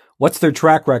experts? What's their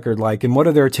track record like, and what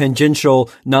are their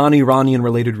tangential, non-Iranian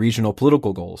related regional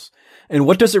political goals? And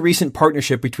what does a recent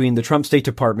partnership between the Trump State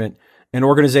Department and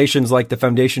organizations like the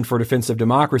Foundation for Defense of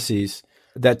Democracies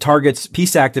that targets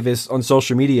peace activists on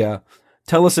social media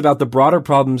tell us about the broader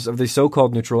problems of the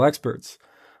so-called neutral experts?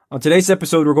 On today's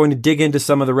episode, we're going to dig into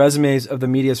some of the resumes of the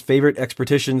media's favorite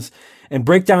experticians and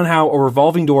break down how a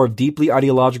revolving door of deeply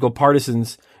ideological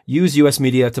partisans use U.S.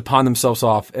 media to pawn themselves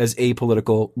off as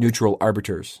apolitical, neutral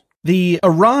arbiters. The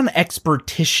Iran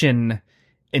expertician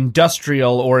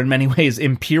industrial, or in many ways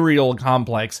imperial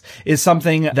complex, is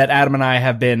something that Adam and I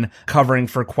have been covering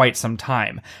for quite some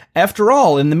time. After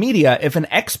all, in the media, if an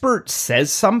expert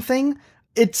says something,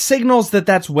 it signals that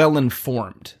that's well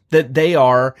informed, that they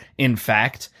are, in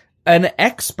fact, an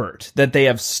expert, that they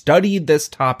have studied this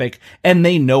topic and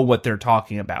they know what they're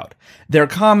talking about. Their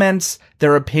comments,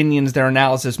 their opinions, their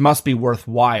analysis must be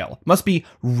worthwhile, must be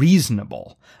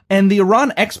reasonable. And the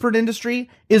Iran expert industry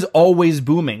is always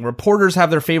booming. Reporters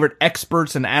have their favorite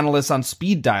experts and analysts on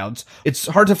speed dial. It's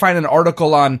hard to find an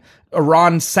article on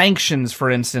Iran sanctions, for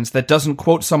instance, that doesn't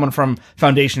quote someone from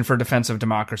Foundation for Defense of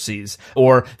Democracies,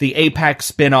 or the AIPAC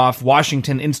spin-off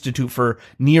Washington Institute for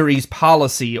Near East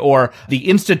Policy, or the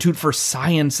Institute for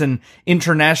Science and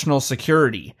International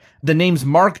Security. The names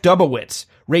Mark Dubowitz,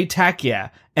 Ray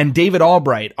Takia, and David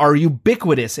Albright are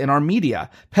ubiquitous in our media,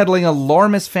 peddling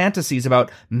alarmist fantasies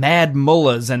about mad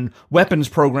mullahs and weapons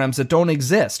programs that don't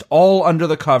exist, all under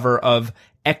the cover of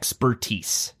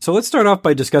expertise. So let's start off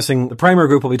by discussing the primary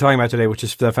group we'll be talking about today, which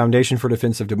is the Foundation for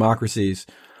Defense of Democracies,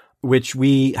 which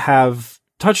we have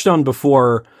touched on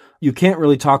before. You can't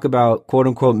really talk about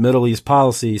quote-unquote Middle East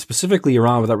policy, specifically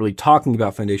Iran, without really talking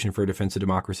about Foundation for Defense of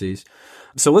Democracies.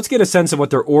 So let's get a sense of what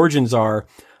their origins are.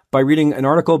 by reading an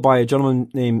article by a gentleman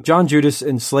named John Judas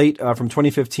in Slate from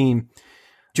 2015.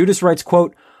 Judas writes,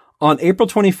 quote, on April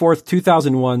 24th,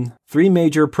 2001, 3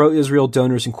 major pro-Israel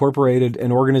donors incorporated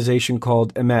an organization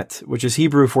called Emet, which is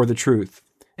Hebrew for the truth.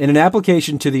 In an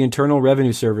application to the Internal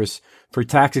Revenue Service for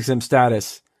tax-exempt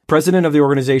status, president of the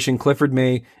organization, Clifford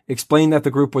May, explained that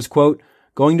the group was, quote,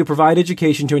 going to provide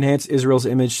education to enhance Israel's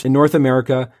image in North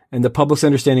America and the public's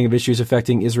understanding of issues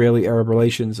affecting Israeli-Arab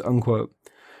relations, unquote.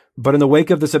 But in the wake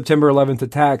of the September 11th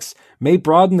attacks, May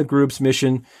broadened the group's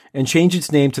mission and changed its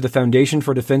name to the Foundation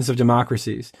for Defense of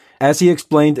Democracies. As he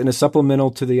explained in a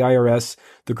supplemental to the IRS,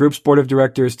 the group's board of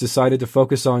directors decided to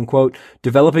focus on, quote,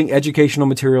 developing educational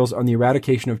materials on the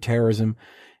eradication of terrorism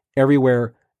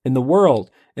everywhere in the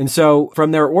world. And so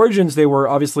from their origins, they were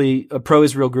obviously a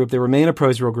pro-Israel group. They remain a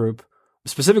pro-Israel group,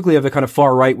 specifically of the kind of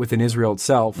far right within Israel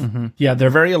itself. Mm-hmm. Yeah, they're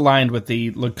very aligned with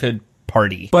the Likud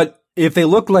party. But if they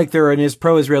look like they're an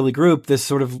pro-Israeli group, this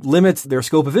sort of limits their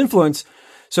scope of influence.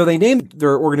 So they named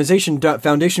their organization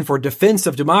Foundation for Defense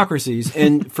of Democracies.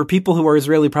 And for people who are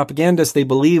Israeli propagandists, they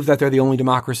believe that they're the only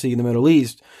democracy in the Middle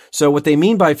East. So what they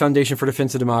mean by Foundation for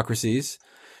Defense of Democracies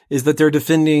is that they're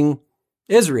defending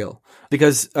Israel.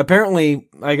 Because apparently,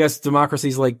 I guess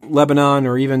democracies like Lebanon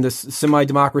or even this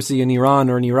semi-democracy in Iran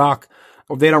or in Iraq,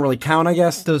 they don't really count, I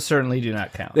guess. Those certainly do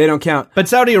not count. They don't count. But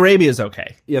Saudi Arabia is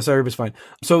okay. Yeah, Saudi Arabia's fine.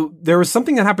 So there was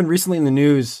something that happened recently in the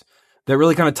news that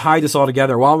really kind of tied this all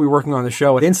together while we were working on the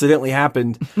show. It incidentally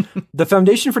happened. The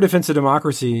Foundation for Defense of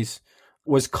Democracies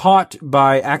was caught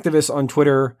by activists on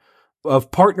Twitter of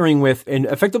partnering with and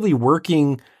effectively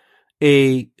working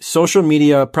a social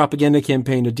media propaganda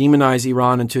campaign to demonize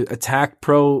Iran and to attack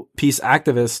pro-peace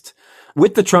activists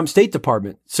with the Trump State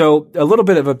Department. So a little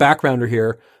bit of a backgrounder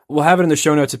here. We'll have it in the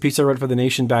show notes, a piece I wrote for The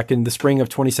Nation back in the spring of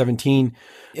 2017.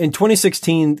 In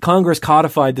 2016, Congress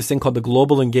codified this thing called the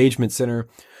Global Engagement Center,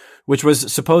 which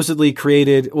was supposedly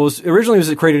created, originally it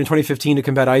was created in 2015 to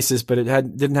combat ISIS, but it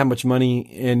didn't have much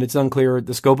money and it's unclear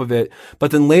the scope of it.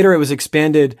 But then later it was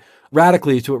expanded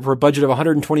radically for a budget of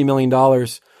 $120 million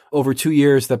over 2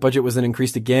 years. That budget was then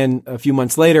increased again a few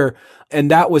months later.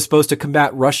 And that was supposed to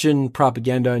combat Russian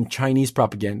propaganda and Chinese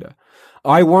propaganda.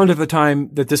 I warned at the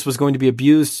time that this was going to be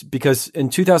abused because in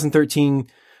 2013,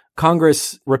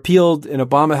 Congress repealed and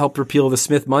Obama helped repeal the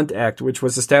Smith-Mundt Act, which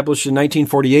was established in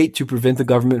 1948 to prevent the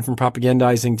government from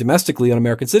propagandizing domestically on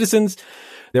American citizens.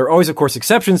 There are always, of course,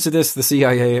 exceptions to this. The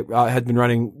CIA had been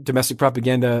running domestic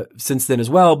propaganda since then as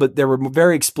well, but there were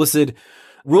very explicit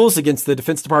rules against the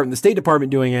Defense Department and the State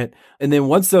Department doing it. And then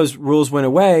once those rules went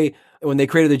away, when they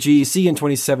created the GEC in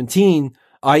 2017,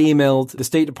 I emailed the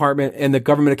State Department and the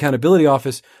Government Accountability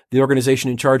Office, the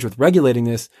organization in charge with regulating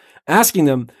this, asking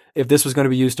them if this was going to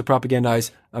be used to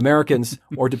propagandize Americans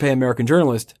or to pay American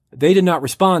journalists. They did not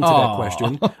respond to that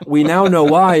question. We now know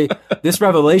why. This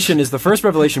revelation is the first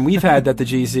revelation we've had that the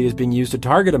GEC is being used to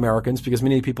target Americans, because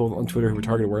many people on Twitter who were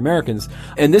targeted were Americans.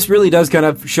 And this really does kind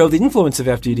of show the influence of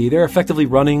FDD. They're effectively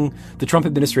running the Trump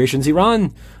administration's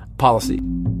Iran policy.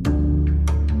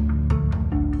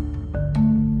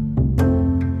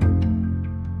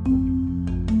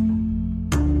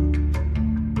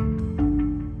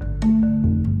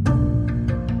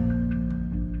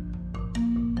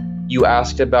 You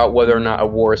asked about whether or not a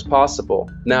war is possible.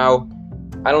 Now,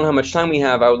 I don't know how much time we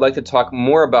have. I would like to talk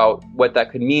more about what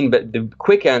that could mean, but the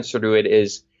quick answer to it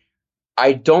is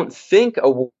I don't think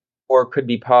a war could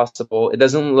be possible. It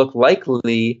doesn't look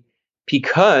likely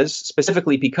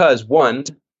specifically because, one,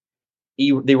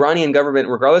 the Iranian government,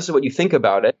 regardless of what you think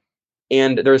about it,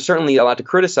 and there's certainly a lot to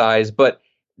criticize, but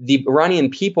the Iranian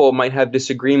people might have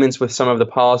disagreements with some of the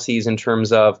policies in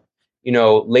terms of,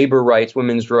 labor rights,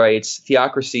 women's rights,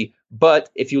 theocracy. But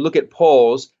if you look at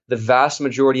polls, the vast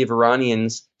majority of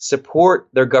Iranians support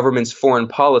their government's foreign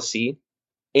policy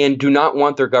and do not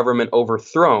want their government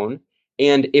overthrown.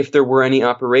 And if there were any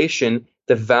operation,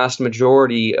 the vast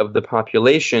majority of the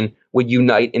population would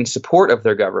unite in support of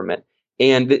their government.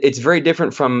 And it's very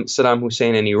different from Saddam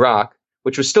Hussein in Iraq,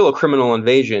 which was still a criminal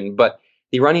invasion. But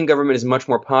the Iranian government is much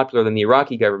more popular than the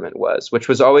Iraqi government was, which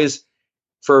was always,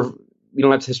 we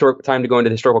don't have time to go into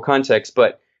the historical context,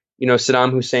 but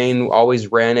Saddam Hussein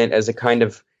always ran it as a kind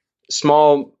of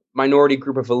small minority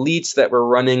group of elites that were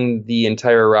running the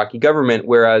entire Iraqi government.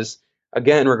 Whereas,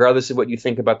 again, regardless of what you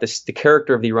think about the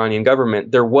character of the Iranian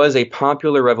government, there was a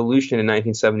popular revolution in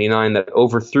 1979 that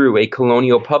overthrew a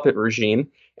colonial puppet regime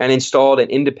and installed an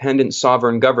independent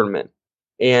sovereign government.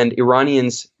 And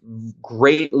Iranians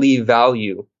greatly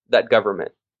value that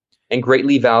government and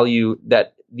greatly value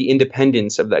the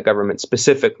independence of that government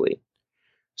specifically.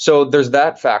 So there's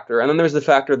that factor. And then there's the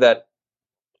factor that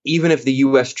even if the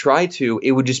U.S. tried to,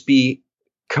 it would just be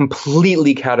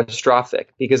completely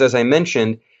catastrophic because, as I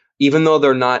mentioned, even though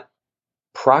they're not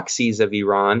proxies of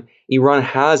Iran, Iran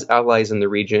has allies in the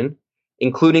region,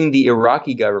 including the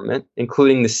Iraqi government,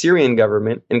 including the Syrian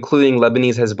government, including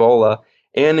Lebanese Hezbollah,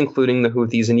 and including the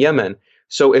Houthis in Yemen.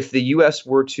 So if the U.S.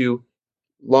 were to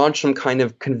launch some kind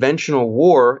of conventional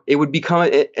war, it would become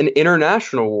an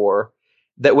international war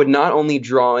that would not only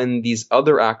draw in these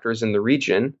other actors in the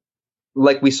region,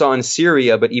 like we saw in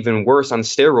Syria, but even worse on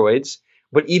steroids,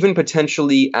 but even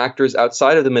potentially actors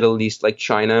outside of the Middle East like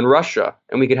China and Russia,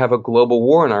 and we could have a global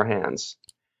war in our hands.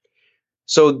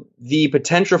 So the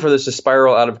potential for this to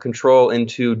spiral out of control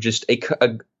into just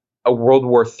a World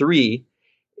War III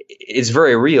is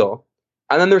very real.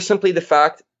 And then there's simply the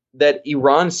fact that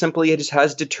Iran simply just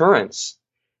has deterrence.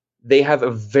 They have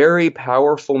a very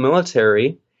powerful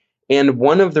military. And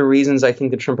one of the reasons I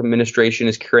think the Trump administration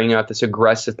is carrying out this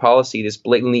aggressive policy, this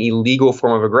blatantly illegal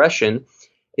form of aggression,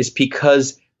 is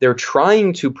because they're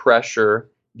trying to pressure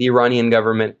the Iranian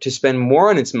government to spend more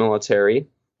on its military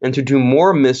and to do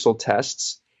more missile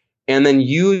tests, and then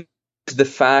use the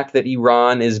fact that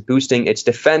Iran is boosting its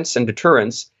defense and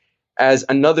deterrence as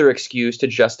another excuse to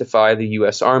justify the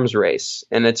U.S. arms race.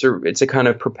 And it's a kind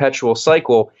of perpetual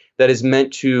cycle that is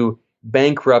meant to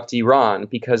bankrupt Iran,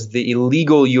 because the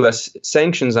illegal U.S.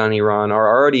 sanctions on Iran are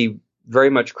already very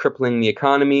much crippling the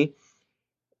economy.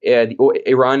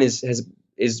 Iran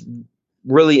is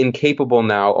really incapable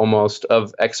now almost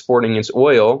of exporting its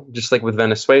oil, just like with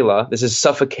Venezuela. This is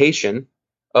suffocation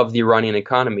of the Iranian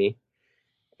economy.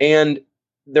 And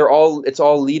it's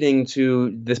all leading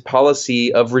to this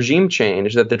policy of regime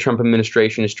change that the Trump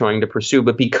administration is trying to pursue.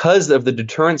 But because of the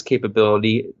deterrence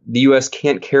capability, the U.S.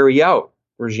 can't carry out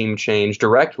regime change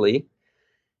directly.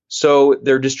 So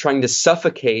they're just trying to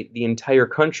suffocate the entire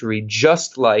country,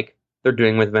 just like they're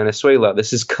doing with Venezuela.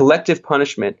 This is collective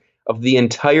punishment of the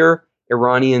entire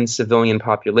Iranian civilian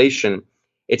population.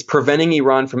 It's preventing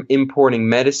Iran from importing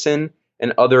medicine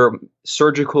and other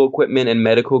surgical equipment and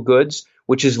medical goods,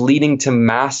 which is leading to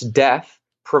mass death,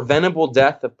 preventable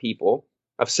death of people,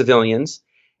 of civilians.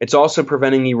 It's also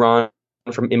preventing Iran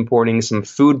from importing some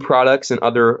food products and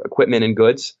other equipment and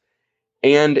goods.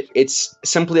 And it's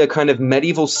simply a kind of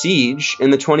medieval siege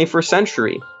in the 21st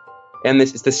century. And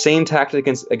this is the same tactic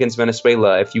against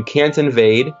Venezuela. If you can't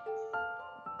invade,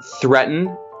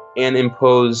 threaten and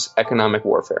impose economic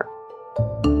warfare.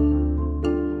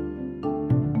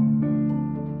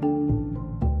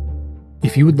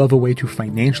 If you would love a way to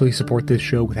financially support this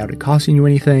show without it costing you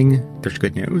anything, there's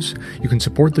good news. You can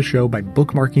support the show by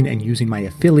bookmarking and using my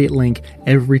affiliate link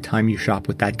every time you shop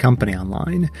with that company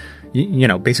online. You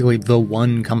know, basically the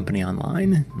one company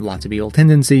online. Lots of evil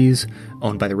tendencies,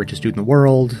 owned by the richest dude in the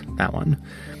world, that one.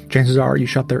 Chances are you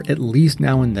shop there at least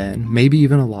now and then, maybe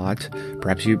even a lot.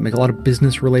 Perhaps you make a lot of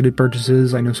business-related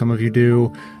purchases, I know some of you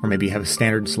do. Or maybe you have a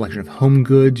standard selection of home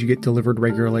goods you get delivered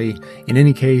regularly. In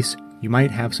any case, you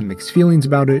might have some mixed feelings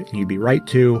about it, and you'd be right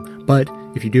to, but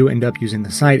if you do end up using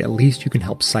the site, at least you can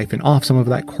help siphon off some of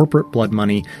that corporate blood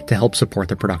money to help support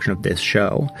the production of this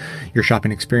show. Your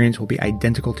shopping experience will be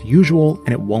identical to usual,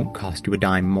 and it won't cost you a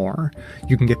dime more.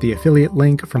 You can get the affiliate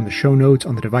link from the show notes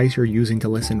on the device you're using to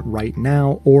listen right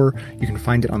now, or you can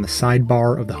find it on the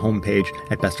sidebar of the homepage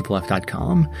at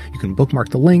bestoftheleft.com. You can bookmark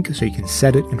the link so you can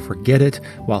set it and forget it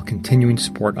while continuing to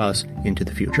support us into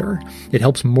the future. It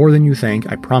helps more than you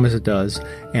think, I promise it does,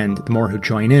 and the more who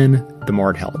join in, the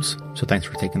more it helps. So thanks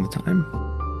for taking the time.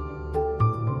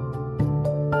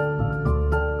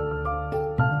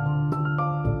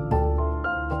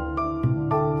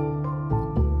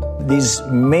 These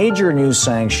major new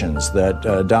sanctions that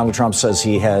Donald Trump says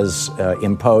he has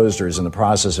imposed or is in the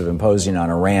process of imposing on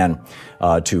Iran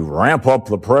to ramp up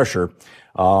the pressure,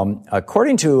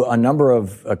 according to a number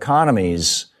of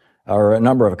economists,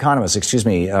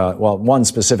 one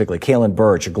specifically, Caitlin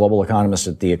Birch, a global economist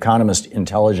at the Economist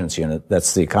Intelligence Unit,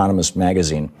 that's the Economist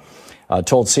magazine,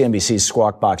 told CNBC's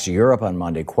Squawk Box Europe on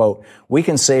Monday, quote, "We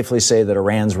can safely say that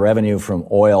Iran's revenue from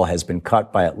oil has been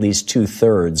cut by at least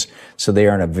 2/3, so they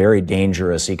are in a very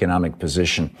dangerous economic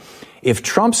position." If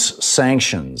Trump's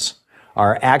sanctions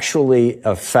are actually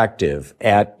effective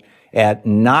at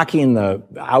knocking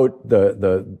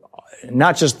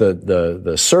not just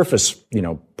the surface,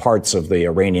 parts of the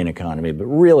Iranian economy, but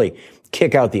really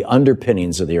kick out the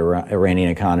underpinnings of the Iranian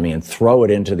economy and throw it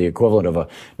into the equivalent of a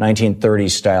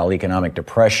 1930s style economic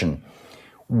depression.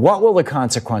 What will the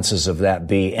consequences of that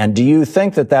be? And do you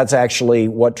think that that's actually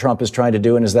what Trump is trying to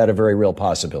do? And is that a very real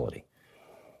possibility?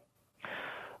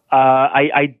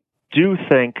 I do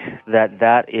think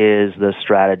that is the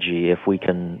strategy, if we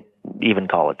can even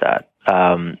call it that.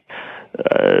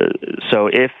 So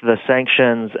if the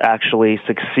sanctions actually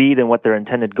succeed in what their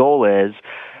intended goal is,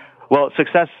 well,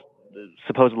 success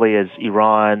supposedly is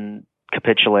Iran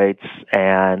capitulates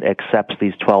and accepts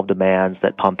these 12 demands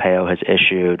that Pompeo has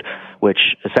issued, which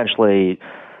essentially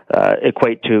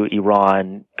equate to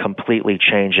Iran completely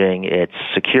changing its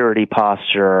security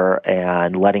posture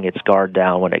and letting its guard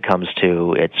down when it comes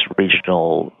to its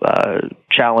regional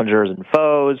challengers and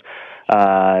foes,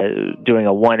 doing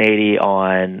a 180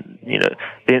 on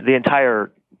the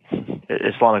entire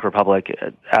Islamic Republic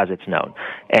as it's known.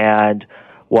 And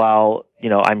while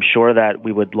I'm sure that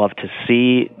we would love to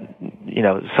see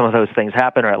some of those things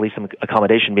happen, or at least some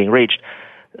accommodation being reached,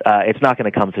 it's not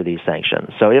going to come through these sanctions.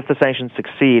 So if the sanctions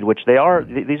succeed, which they are,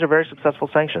 these are very successful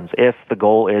sanctions, if the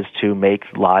goal is to make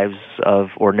lives of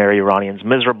ordinary Iranians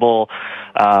miserable,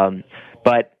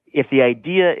 but if the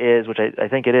idea is, which I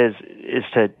think it is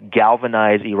to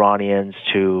galvanize Iranians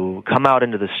to come out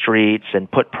into the streets and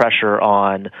put pressure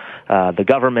on the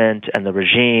government and the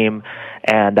regime,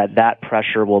 and that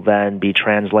pressure will then be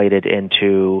translated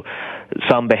into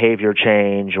some behavior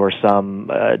change or some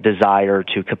desire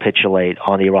to capitulate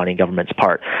on the Iranian government's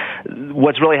part.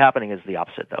 What's really happening is the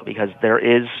opposite, though, because there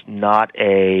is not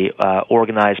a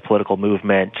organized political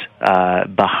movement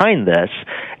behind this,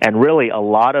 and really a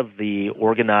lot of the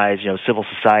organized, civil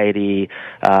society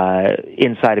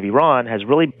inside of Iran has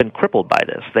really been crippled by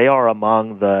this. They are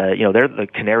among the, they're the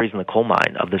canaries in the coal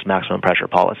mine of this maximum pressure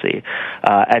policy,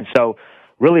 and so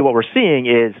really what we're seeing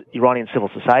is Iranian civil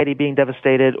society being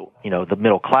devastated, the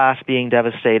middle class being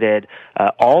devastated,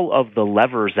 all of the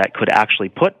levers that could actually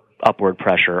put upward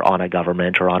pressure on a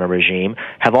government or on a regime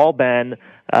have all been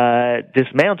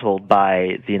dismantled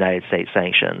by the United States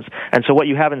sanctions. And so what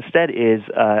you have instead is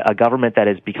a government that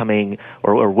is becoming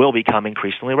or will become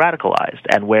increasingly radicalized,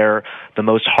 and where the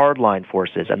most hardline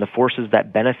forces and the forces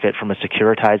that benefit from a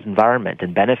securitized environment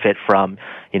and benefit from,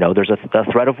 there's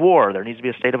a threat of war, there needs to be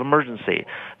a state of emergency,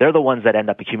 they're the ones that end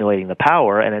up accumulating the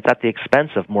power, and it's at the expense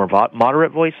of more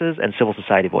moderate voices and civil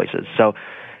society voices. So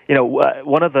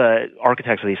one of the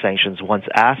architects of these sanctions once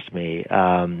asked me,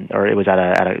 or it was at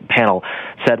a panel,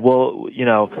 said, well,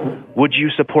 would you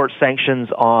support sanctions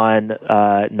on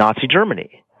Nazi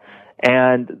Germany?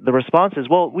 And the response is,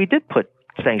 well, we did put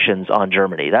sanctions on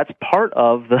Germany. That's part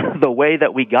of the way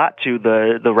that we got to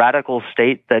the radical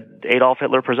state that Adolf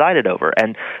Hitler presided over.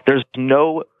 And there's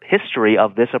no history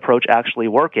of this approach actually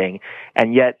working,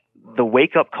 and yet the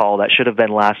wake-up call that should have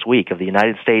been last week of the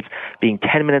United States being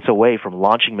 10 minutes away from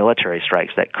launching military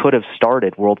strikes that could have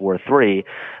started World War III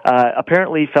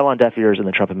apparently fell on deaf ears in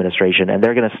the Trump administration, and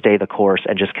they're going to stay the course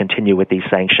and just continue with these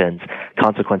sanctions.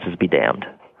 Consequences be damned.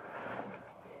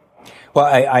 Well,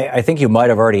 I think you might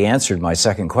have already answered my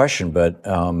second question, but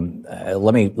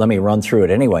let me run through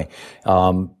it anyway.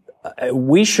 You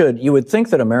would think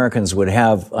that Americans would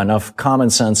have enough common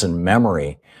sense and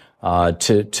memory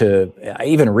to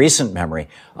even recent memory.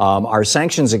 Our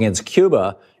sanctions against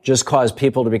Cuba just caused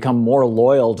people to become more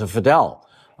loyal to Fidel.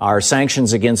 Our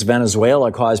sanctions against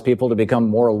Venezuela caused people to become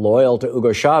more loyal to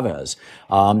Hugo Chavez.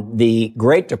 The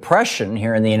Great Depression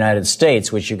here in the United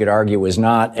States, which you could argue was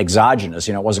not exogenous,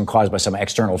 it wasn't caused by some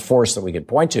external force that we could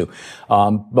point to.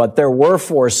 But there were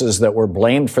forces that were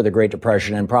blamed for the Great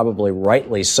Depression, and probably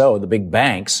rightly so, the big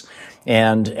banks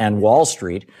and Wall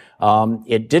Street.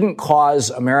 It didn't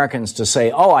cause Americans to say,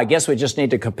 oh, I guess we just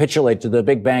need to capitulate to the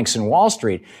big banks and Wall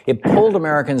Street. It pulled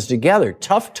Americans together.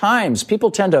 Tough times. People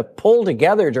tend to pull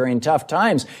together during tough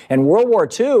times. And during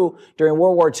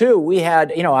World War II, we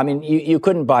had, you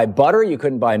couldn't buy butter, you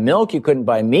couldn't buy milk, you couldn't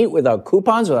buy meat without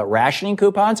coupons, without rationing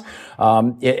coupons.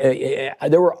 There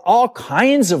were all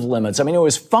kinds of limits. It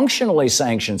was functionally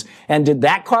sanctions. And did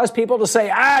that cause people to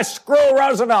say, screw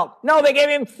Roosevelt? No, they gave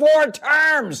him 4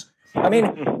 terms.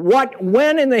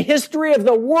 When in the history of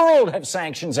the world have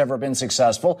sanctions ever been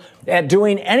successful at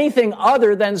doing anything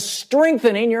other than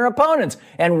strengthening your opponents?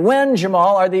 And when,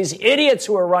 Jamal, are these idiots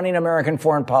who are running American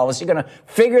foreign policy going to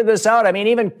figure this out?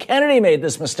 Even Kennedy made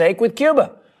this mistake with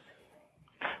Cuba.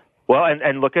 Well,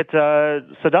 and look at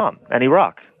Saddam and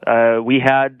Iraq. We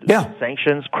had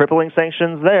sanctions, crippling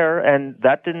sanctions there, and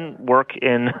that didn't work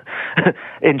in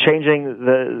changing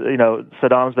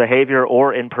Saddam's behavior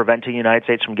or in preventing the United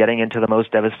States from getting into the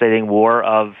most devastating war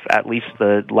of at least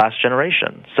the last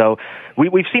generation. So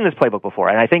we've seen this playbook before,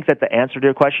 and I think that the answer to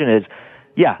your question is,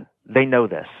 yeah, they know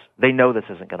this. They know this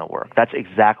isn't going to work. That's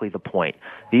exactly the point.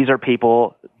 These are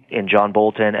people in John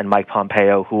Bolton and Mike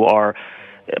Pompeo who are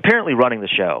apparently running the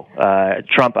show.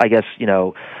 Trump, I guess,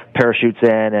 parachutes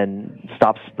in and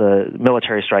stops the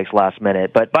military strikes last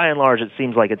minute. But by and large, it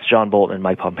seems like it's John Bolton and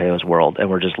Mike Pompeo's world, and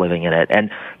we're just living in it.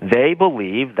 And they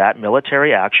believe that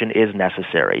military action is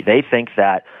necessary. They think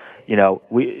that,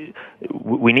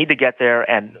 we need to get there.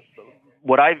 And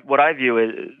what I view is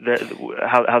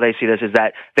how they see this is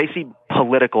that they see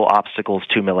political obstacles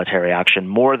to military action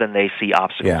more than they see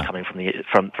obstacles coming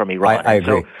from Iran. I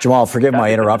agree. So, Jamal, forgive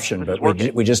my interruption, but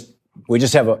we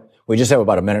just have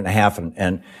about a minute and a half,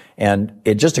 and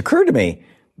it just occurred to me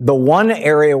the one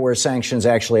area where sanctions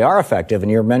actually are effective,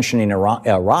 and you're mentioning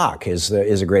Iraq is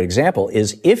a great example,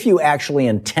 is if you actually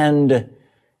intend.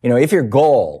 If your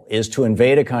goal is to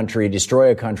invade a country,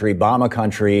 destroy a country, bomb a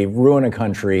country, ruin a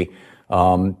country,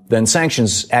 then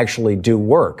sanctions actually do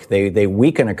work. They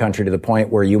weaken a country to the point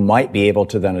where you might be able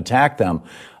to then attack them.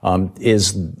 Do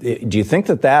you think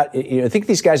I think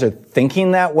these guys are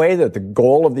thinking that way, that the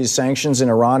goal of these sanctions in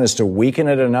Iran is to weaken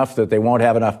it enough that they won't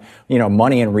have enough,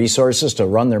 money and resources to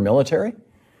run their military?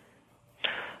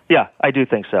 Yeah, I do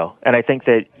think so. And I think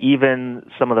that even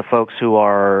some of the folks who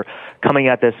are coming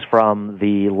at this from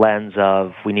the lens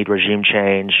of we need regime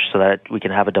change so that we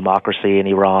can have a democracy in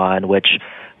Iran, which,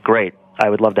 great, I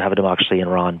would love to have a democracy in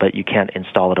Iran, but you can't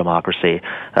install a democracy.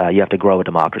 You have to grow a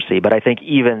democracy. But I think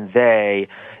even they,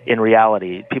 in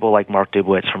reality, people like Mark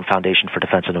Dubowitz from Foundation for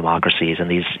Defense of Democracies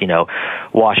and these,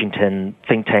 Washington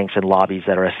think tanks and lobbies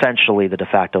that are essentially the de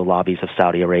facto lobbies of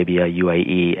Saudi Arabia,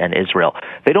 UAE, and Israel,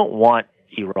 they don't want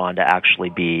Iran to actually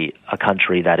be a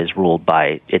country that is ruled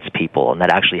by its people and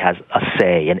that actually has a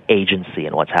say and agency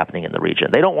in what's happening in the region.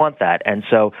 They don't want that. And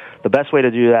so the best way to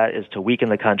do that is to weaken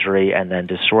the country and then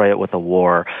destroy it with a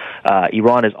war.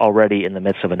 Iran is already in the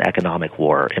midst of an economic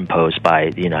war imposed by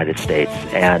the United States,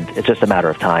 and it's just a matter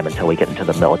of time until we get into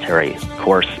the military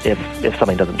course if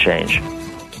something doesn't change.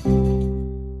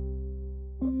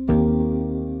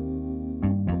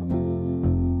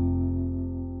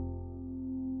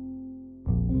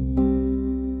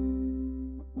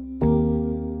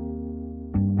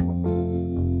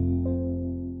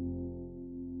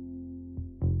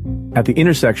 At the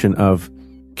intersection of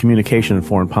communication and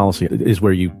foreign policy is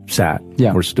where you sat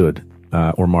or stood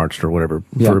or marched or whatever,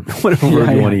 for whatever word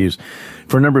you want to use,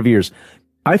 for a number of years.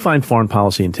 I find foreign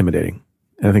policy intimidating,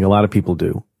 and I think a lot of people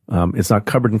do. It's not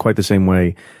covered in quite the same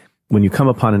way. When you come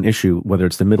upon an issue, whether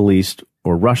it's the Middle East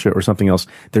or Russia or something else,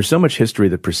 there's so much history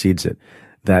that precedes it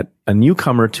that a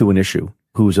newcomer to an issue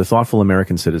who's a thoughtful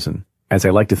American citizen, as I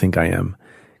like to think I am,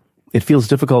 it feels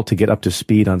difficult to get up to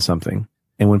speed on something.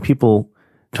 And when people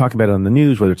talk about it on the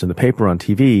news, whether it's in the paper or on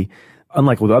TV,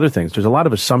 unlike with other things, there's a lot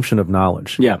of assumption of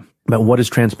knowledge about what has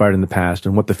transpired in the past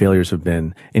and what the failures have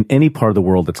been in any part of the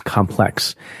world that's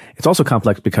complex. It's also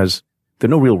complex because there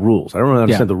are no real rules. I don't really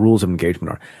understand the rules of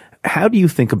engagement are. How do you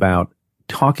think about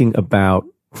talking about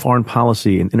foreign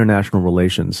policy and international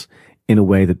relations in a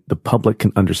way that the public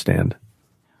can understand?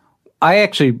 I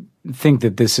actually think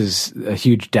that this is a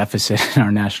huge deficit in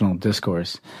our national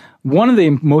discourse. One of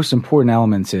the most important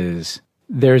elements is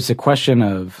there's a question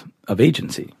of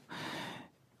agency.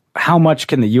 How much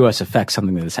can the U.S. affect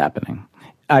something that is happening?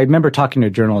 I remember talking to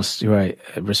a journalist who I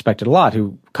respected a lot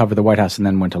who covered the White House and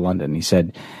then went to London. He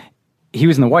said he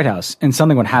was in the White House and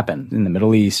something would happen in the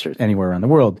Middle East or anywhere around the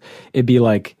world. It'd be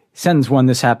like, sentence 1,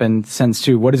 this happened. Sentence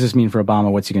 2, what does this mean for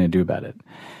Obama? What's he going to do about it?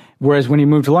 Whereas when he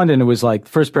moved to London, it was like,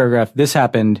 first paragraph, this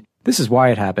happened. This is why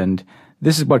it happened.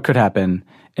 This is what could happen.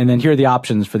 And then here are the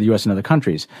options for the U.S. and other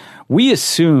countries. We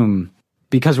assume,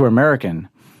 because we're American,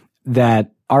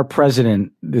 that our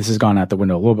president, this has gone out the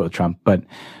window a little bit with Trump, but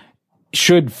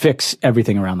should fix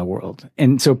everything around the world.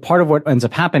 And so part of what ends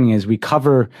up happening is we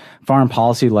cover foreign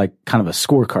policy like kind of a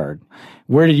scorecard.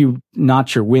 Where did you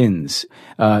notch your wins?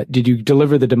 Did you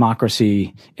deliver the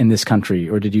democracy in this country,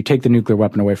 or did you take the nuclear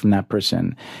weapon away from that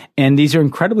person? And these are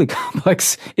incredibly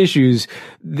complex issues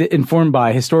informed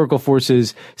by historical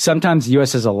forces. Sometimes the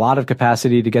U.S. has a lot of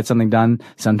capacity to get something done.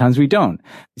 Sometimes we don't.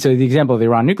 So the example of the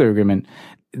Iran nuclear agreement,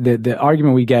 the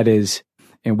argument we get is,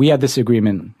 and we had this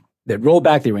agreement that rolled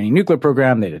back the Iranian nuclear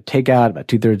program. They had to take out about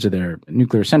 2/3 of their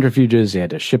nuclear centrifuges. They had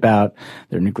to ship out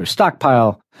their nuclear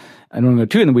stockpile. I don't want to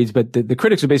go too in the weeds, but the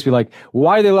critics are basically like,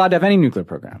 why are they allowed to have any nuclear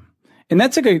program? And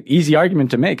that's like an easy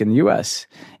argument to make in the U.S.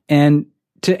 And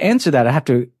to answer that, I have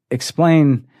to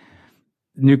explain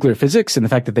nuclear physics and the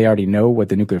fact that they already know what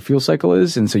the nuclear fuel cycle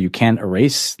is. And so you can't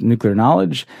erase nuclear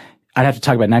knowledge. I'd have to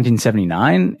talk about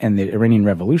 1979 and the Iranian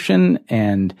Revolution,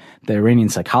 and the Iranian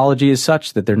psychology is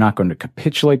such that they're not going to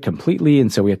capitulate completely. And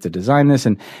so we have to design this,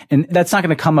 and that's not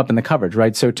going to come up in the coverage,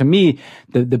 right? So to me,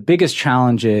 the biggest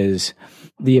challenge is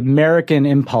the American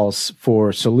impulse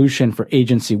for solution, for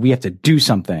agency, we have to do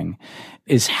something,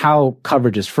 is how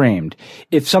coverage is framed.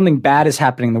 If something bad is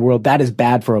happening in the world, that is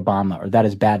bad for Obama or that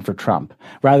is bad for Trump.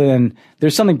 Rather than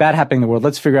there's something bad happening in the world,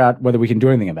 let's figure out whether we can do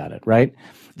anything about it, right?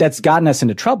 That's gotten us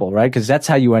into trouble, right? Because that's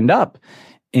how you end up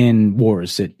in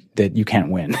wars that you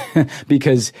can't win.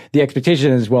 Because the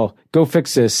expectation is, well, go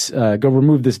fix this, go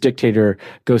remove this dictator,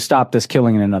 go stop this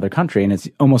killing in another country. And it's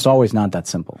almost always not that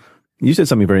simple. You said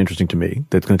something very interesting to me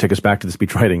that's going to take us back to the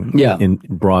speech writing in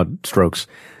broad strokes.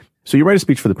 So you write a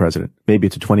speech for the president. Maybe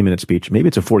it's a 20-minute speech. Maybe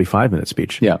it's a 45-minute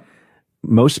speech. Yeah.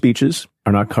 Most speeches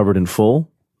are not covered in full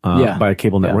by a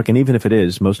cable network. And even if it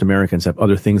is, most Americans have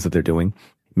other things that they're doing.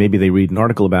 Maybe they read an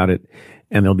article about it,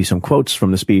 and there'll be some quotes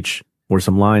from the speech or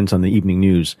some lines on the evening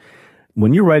news.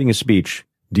 When you're writing a speech,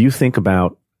 do you think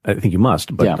about, I think you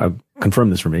must, but confirm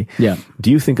this for me. Yeah.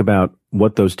 Do you think about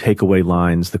what those takeaway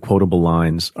lines, the quotable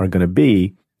lines are going to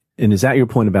be? And is that your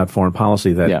point about foreign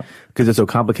policy, that because it's so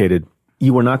complicated,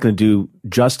 you are not going to do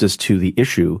justice to the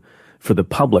issue for the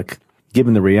public,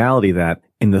 given the reality that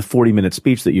in the 40-minute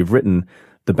speech that you've written,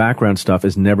 the background stuff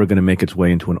is never going to make its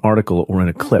way into an article or in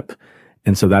a clip.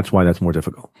 And so that's why that's more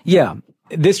difficult. Yeah.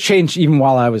 This changed even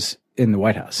while I was in the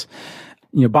White House.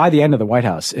 You know, by the end of the White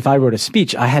House, if I wrote a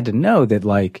speech, I had to know that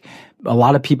like a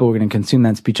lot of people were going to consume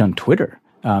that speech on Twitter,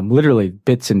 literally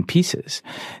bits and pieces.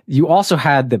 You also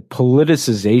had the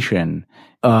politicization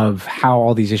of how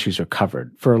all these issues are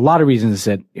covered for a lot of reasons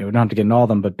that, you know, we don't have to get into all of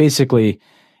them, but basically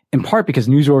in part because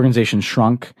news organizations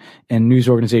shrunk and news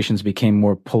organizations became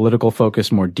more political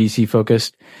focused, more DC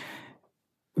focused.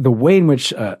 The way in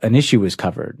which an issue was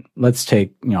covered, let's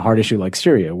take, you know, a hard issue like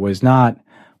Syria, was not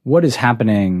what is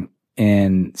happening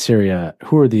in Syria,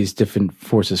 who are these different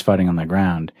forces fighting on the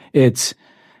ground. It's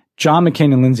John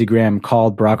McCain and Lindsey Graham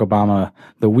called Barack Obama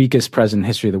the weakest president in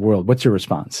history of the world. What's your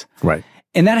response? Right.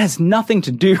 And that has nothing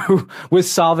to do with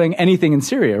solving anything in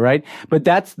Syria, right? But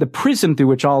that's the prism through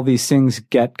which all these things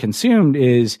get consumed.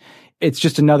 Is it's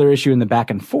just another issue in the back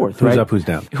and forth, right? Who's up, who's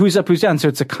down? Who's up, who's down. So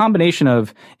it's a combination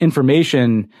of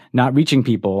information not reaching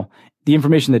people. The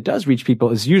information that does reach people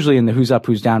is usually in the who's up,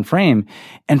 who's down frame.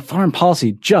 And foreign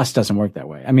policy just doesn't work that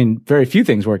way. I mean, very few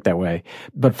things work that way,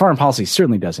 but foreign policy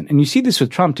certainly doesn't. And you see this with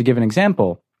Trump, to give an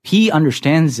example. He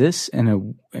understands this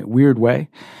in a weird way.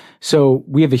 So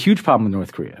we have a huge problem with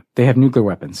North Korea. They have nuclear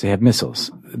weapons. They have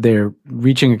missiles. They're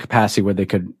reaching a capacity where they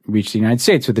could reach the United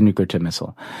States with a nuclear tipped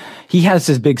missile. He has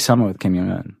this big summit with Kim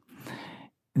Jong-un.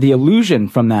 The illusion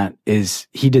from that is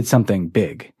he did something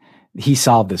big. He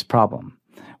solved this problem.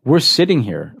 We're sitting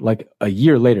here like a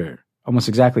year later, almost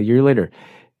exactly a year later.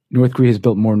 North Korea has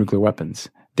built more nuclear weapons.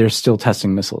 They're still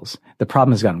testing missiles. The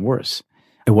problem has gotten worse.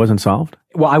 It wasn't solved?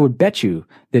 Well, I would bet you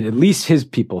that at least his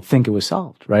people think it was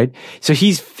solved, right? So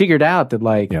he's figured out that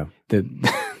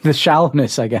the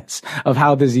shallowness, I guess, of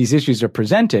how these issues are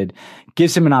presented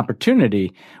gives him an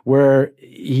opportunity where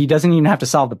he doesn't even have to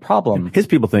solve the problem. His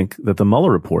people think that the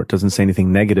Mueller report doesn't say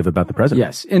anything negative about the president.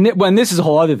 Yes. And this is a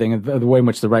whole other thing of the way in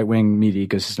which the right-wing media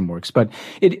ecosystem works. But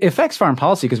it affects foreign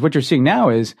policy because what you're seeing now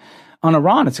is on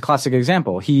Iran, it's a classic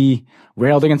example. He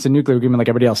railed against the nuclear agreement like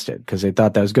everybody else did because they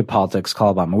thought that was good politics,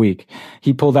 call Obama weak.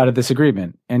 He pulled out of this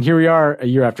agreement. And here we are a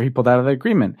year after he pulled out of the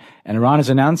agreement. And Iran has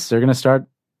announced they're going to start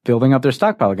building up their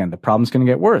stockpile again. The problem's going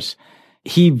to get worse.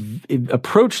 He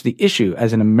approached the issue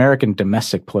as an American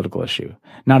domestic political issue,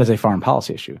 not as a foreign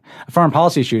policy issue. A foreign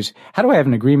policy issue is, how do I have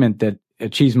an agreement that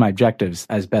achieves my objectives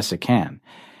as best it can?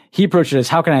 He approached it as,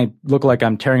 how can I look like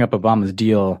I'm tearing up Obama's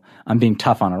deal? I'm being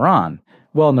tough on Iran.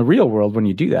 Well, in the real world, when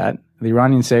you do that, the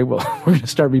Iranians say, well, we're going to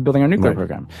start rebuilding our nuclear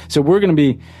program. So we're going to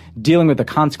be dealing with the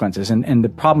consequences. And the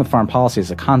problem with foreign policy is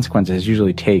the consequences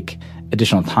usually take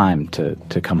additional time to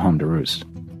come home to roost.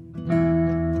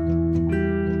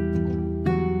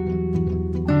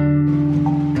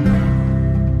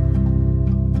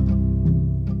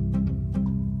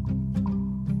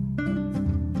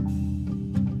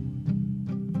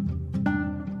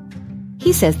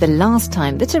 He says the last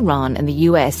time that Iran and the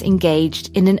US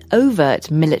engaged in an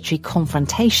overt military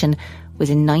confrontation was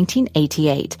in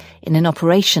 1988 in an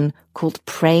operation called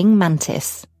Praying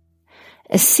Mantis.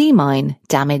 A sea mine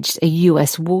damaged a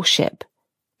US warship.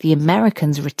 The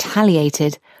Americans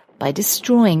retaliated by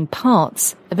destroying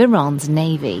parts of Iran's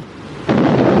navy.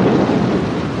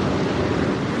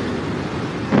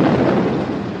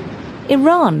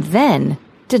 Iran then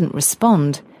didn't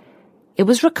respond. It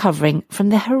was recovering from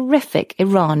the horrific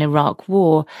Iran-Iraq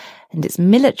war, and its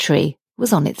military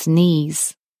was on its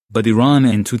knees. But Iran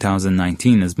in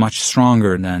 2019 is much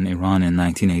stronger than Iran in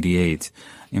 1988.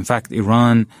 In fact,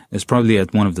 Iran is probably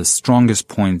at one of the strongest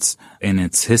points in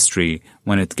its history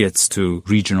when it gets to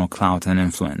regional clout and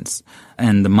influence.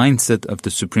 And the mindset of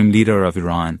the supreme leader of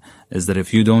Iran is that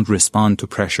if you don't respond to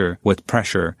pressure with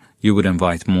pressure, you would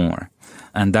invite more.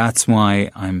 And that's why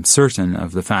I'm certain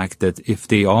of the fact that if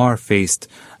they are faced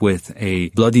with a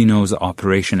bloody nose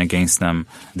operation against them,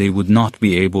 they would not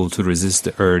be able to resist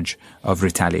the urge of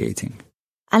retaliating.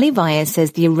 Ali Vayer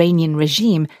says the Iranian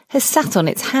regime has sat on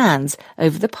its hands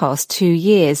over the past 2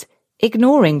 years,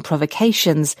 ignoring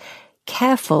provocations,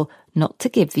 careful not to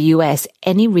give the US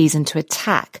any reason to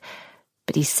attack.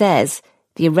 But he says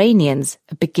the Iranians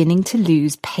are beginning to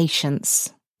lose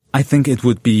patience. I think it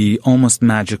would be almost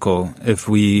magical if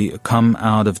we come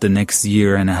out of the next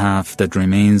year and a half that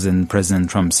remains in President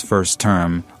Trump's first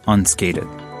term unscathed.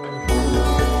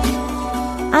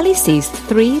 Ali sees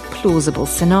 3 plausible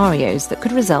scenarios that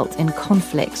could result in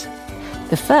conflict.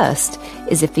 The first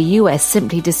is if the US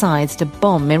simply decides to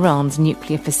bomb Iran's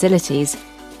nuclear facilities.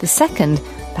 The second,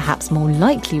 perhaps more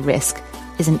likely risk,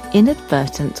 is an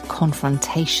inadvertent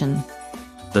confrontation.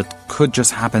 That could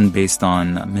just happen based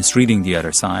on misreading the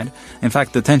other side. In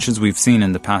fact, the tensions we've seen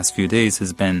in the past few days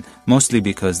has been mostly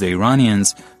because the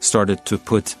Iranians started to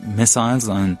put missiles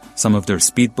on some of their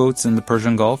speedboats in the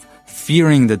Persian Gulf,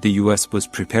 fearing that the U.S. was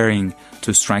preparing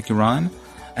to strike Iran.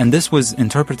 And this was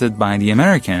interpreted by the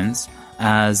Americans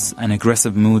as an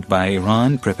aggressive move by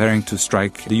Iran preparing to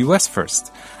strike the U.S.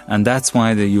 first. And that's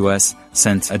why the U.S.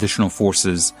 sent additional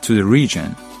forces to the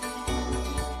region.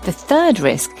 The third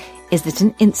risk is that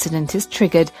an incident is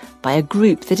triggered by a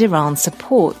group that Iran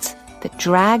supports that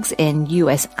drags in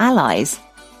US allies,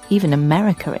 even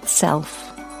America itself.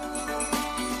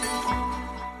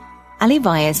 Ali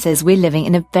Vayer says we're living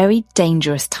in a very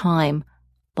dangerous time.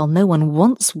 While no one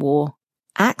wants war,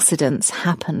 accidents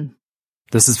happen.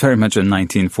 This is very much a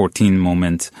 1914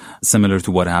 moment, similar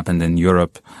to what happened in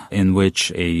Europe, in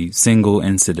which a single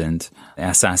incident,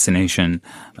 assassination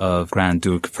of Grand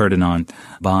Duke Ferdinand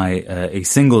by a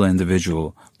single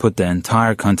individual, put the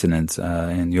entire continent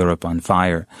in Europe on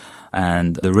fire.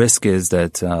 And the risk is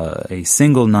that a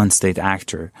single non-state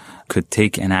actor could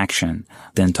take an action.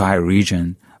 The entire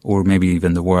region, or maybe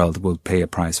even the world, will pay a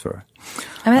price for it.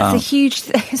 I mean,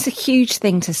 it's a huge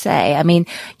thing to say. I mean,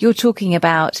 you're talking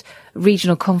about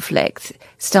regional conflict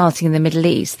starting in the Middle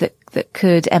East that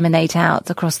could emanate out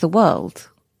across the world.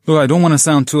 Well, I don't want to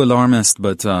sound too alarmist,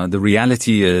 but the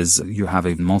reality is you have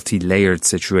a multi-layered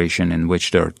situation in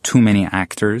which there are too many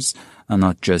actors, and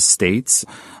not just states,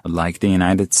 like the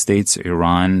United States,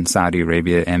 Iran, Saudi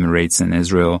Arabia, Emirates, and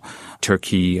Israel,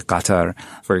 Turkey, Qatar.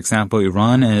 For example,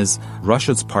 Iran is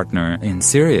Russia's partner in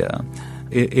Syria.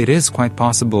 It is quite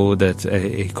possible that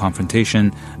a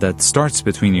confrontation that starts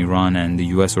between Iran and the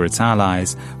U.S. or its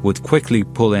allies would quickly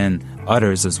pull in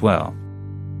others as well.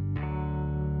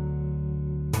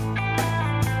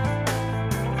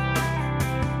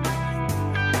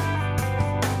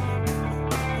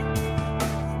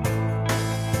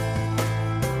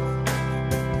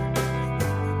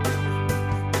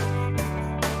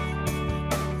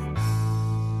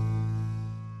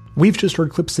 We've just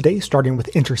heard clips today, starting with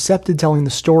Intercepted telling the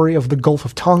story of the Gulf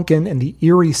of Tonkin and the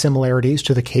eerie similarities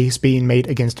to the case being made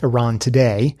against Iran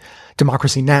today.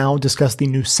 Democracy Now! Discussed the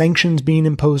new sanctions being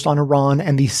imposed on Iran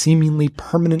and the seemingly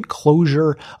permanent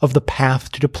closure of the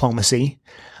path to diplomacy.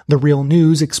 The Real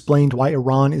News explained why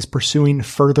Iran is pursuing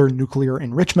further nuclear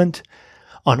enrichment.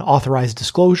 Unauthorized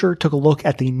Disclosure took a look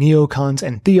at the neocons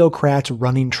and theocrats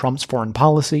running Trump's foreign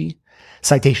policy.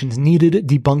 Citations Needed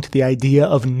debunked the idea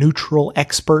of neutral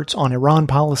experts on Iran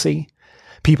policy.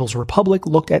 People's Republic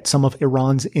looked at some of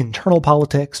Iran's internal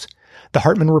politics. The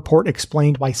Hartman Report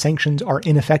explained why sanctions are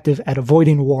ineffective at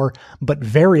avoiding war, but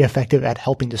very effective at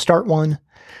helping to start one.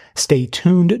 Stay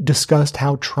Tuned discussed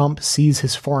how Trump sees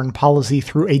his foreign policy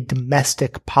through a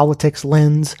domestic politics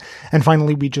lens. And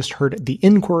finally, we just heard The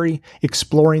Inquiry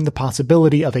exploring the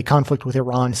possibility of a conflict with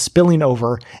Iran spilling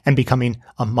over and becoming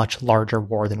a much larger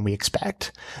war than we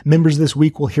expect. Members this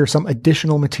week will hear some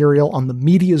additional material on the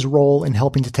media's role in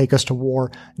helping to take us to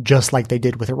war, just like they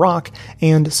did with Iraq,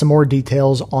 and some more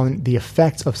details on the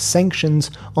effects of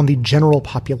sanctions on the general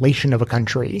population of a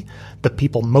country, the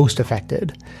people most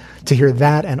affected. To hear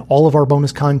that and all of our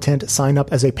bonus content, sign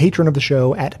up as a patron of the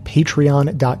show at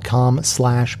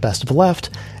patreon.com/bestofleft.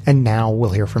 And now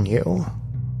we'll hear from you.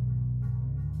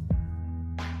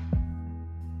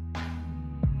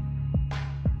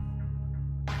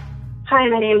 Hi,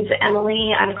 my name's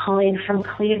Emily. I'm calling from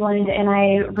Cleveland, and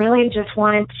I really just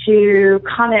wanted to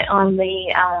comment on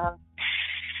the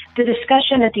the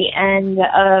discussion at the end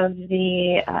of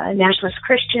the Nationalist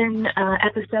Christian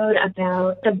episode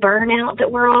about the burnout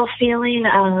that we're all feeling,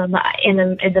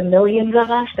 in the millions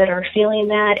of us that are feeling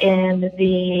that, and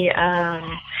the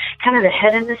kind of the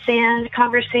head in the sand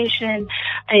conversation.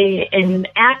 An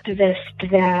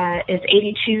activist that is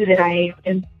 82 that I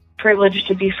am privileged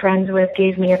to be friends with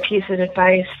gave me a piece of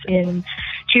advice in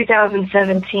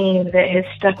 2017 that has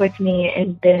stuck with me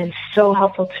and been so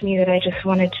helpful to me that I just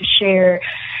wanted to share.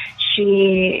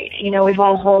 She, we've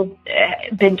all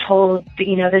been told,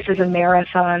 this is a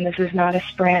marathon, this is not a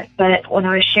sprint. But when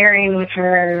I was sharing with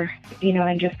her,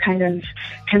 and just kind of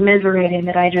commiserating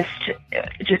that I just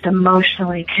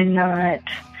emotionally cannot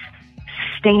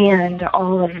stand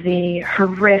all of the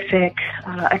horrific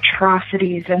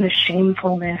atrocities and the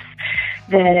shamefulness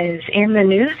that is in the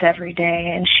news every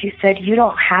day. And she said, you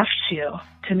don't have to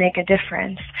make a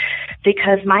difference,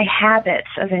 because my habits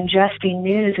of ingesting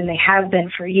news, and they have been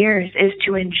for years, is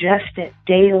to ingest it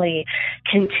daily,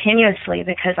 continuously,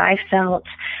 because I felt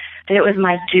that it was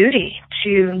my duty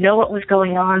to know what was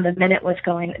going on the minute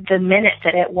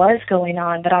that it was going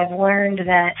on. But I've learned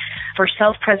that for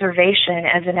self-preservation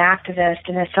as an activist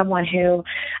and as someone who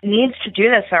needs to do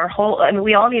this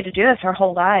we all need to do this our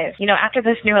whole lives. After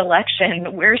this new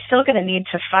election, we're still going to need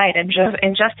to fight.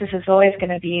 Injustice is always going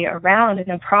to be around and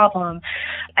a problem.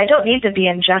 I don't need to be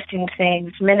ingesting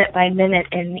things minute by minute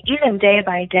and even day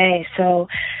by day. So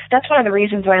that's one of the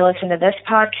reasons why I listen to this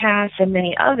podcast and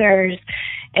many others,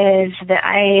 is that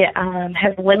I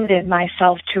have limited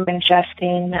myself to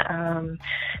ingesting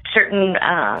certain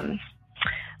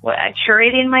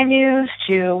curating my news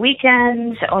to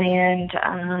weekends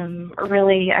and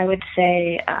really, I would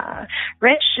say,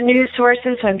 rich news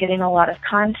sources. So I'm getting a lot of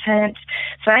content.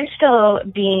 So I'm still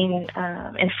being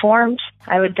informed.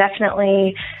 I would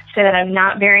definitely say that I'm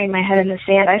not burying my head in the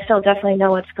sand. I still definitely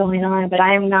know what's going on, but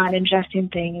I am not ingesting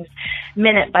things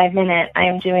minute by minute. I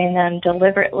am doing them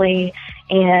deliberately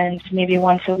and maybe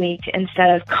once a week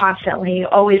instead of constantly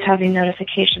always having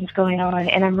notifications going on.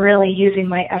 And I'm really using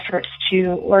my efforts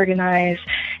to organize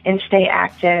and stay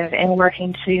active and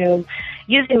working to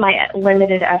using my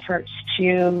limited efforts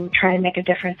to try and make a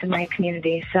difference in my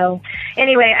community. So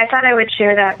anyway, I thought I would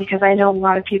share that because I know a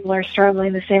lot of people are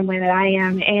struggling the same way that I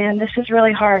am, and this is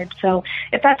really hard. So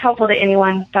if that's helpful to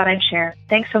anyone, thought I'd share.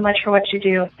 Thanks so much for what you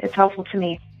do. It's helpful to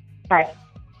me. Bye.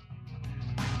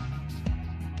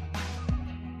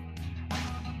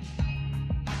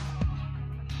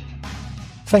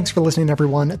 Thanks for listening,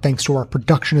 everyone. Thanks to our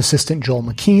production assistant, Joel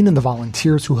McKean, and the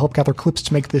volunteers who help gather clips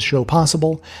to make this show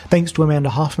possible. Thanks to Amanda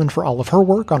Hoffman for all of her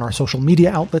work on our social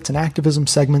media outlets and activism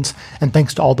segments. And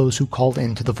thanks to all those who called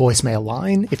into the voicemail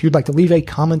line. If you'd like to leave a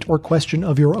comment or question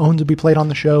of your own to be played on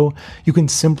the show, you can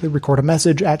simply record a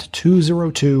message at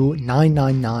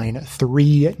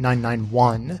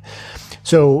 202-999-3991.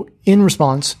 So in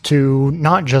response to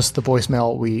not just the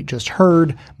voicemail we just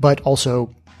heard, but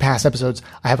also past episodes,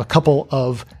 I have a couple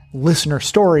of listener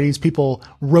stories. People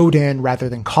wrote in rather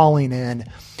than calling in.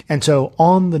 And so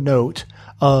on the note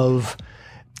of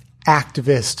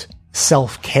activist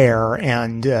self-care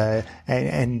and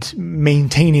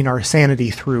maintaining our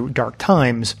sanity through dark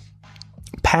times,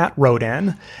 Pat wrote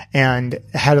in and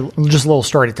had just a little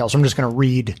story to tell. So I'm just going to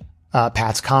read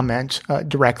Pat's comment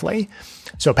directly.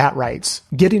 So Pat writes,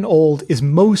 "Getting old is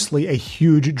mostly a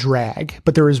huge drag,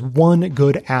 but there is one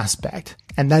good aspect,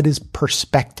 and that is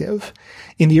perspective.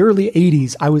 In the early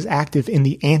 80s, I was active in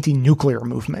the anti-nuclear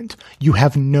movement. You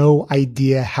have no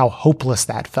idea how hopeless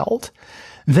that felt.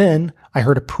 Then I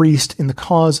heard a priest in the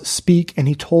cause speak, and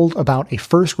he told about a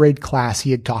first-grade class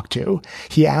he had talked to.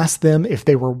 He asked them if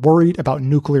they were worried about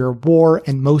nuclear war,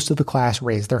 and most of the class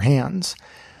raised their hands.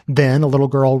 Then a little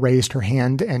girl raised her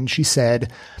hand, and she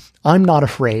said, 'I'm not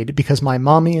afraid because my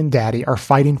mommy and daddy are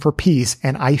fighting for peace,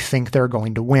 and I think they're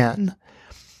going to win.'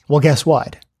 Well, guess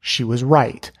what? She was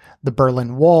right. The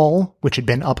Berlin Wall, which had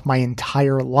been up my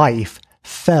entire life,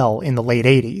 fell in the late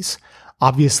 80s.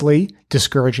 Obviously,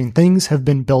 discouraging things have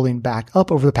been building back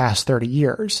up over the past 30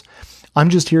 years. I'm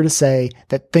just here to say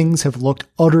that things have looked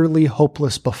utterly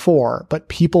hopeless before, but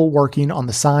people working on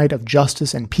the side of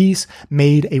justice and peace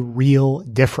made a real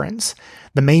difference.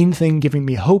 The main thing giving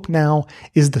me hope now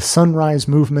is the Sunrise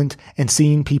Movement and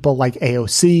seeing people like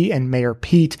AOC and Mayor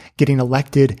Pete getting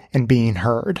elected and being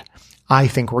heard. I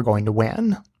think we're going to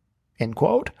win." End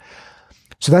quote.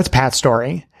 So that's Pat's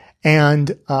story.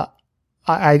 And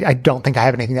I don't think I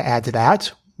have anything to add to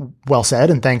that. Well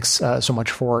said, and thanks so much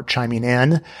for chiming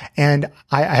in. And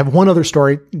I have one other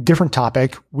story, different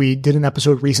topic. We did an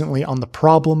episode recently on the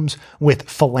problems with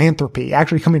philanthropy,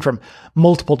 actually coming from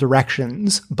multiple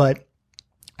directions, but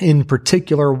In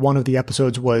particular, one of the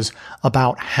episodes was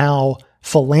about how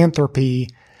philanthropy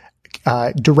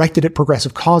directed at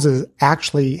progressive causes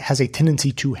actually has a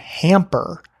tendency to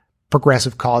hamper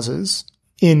progressive causes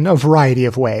in a variety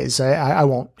of ways. I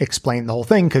won't explain the whole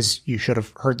thing because you should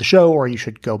have heard the show or you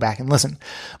should go back and listen.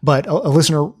 But a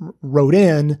listener wrote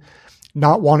in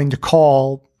not wanting to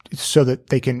call so that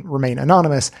they can remain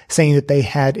anonymous, saying that they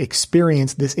had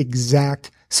experienced this exact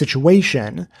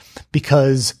situation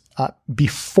because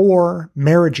before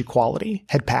marriage equality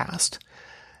had passed,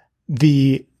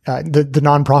 the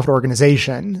nonprofit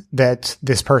organization that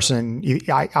this person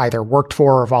either worked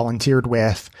for or volunteered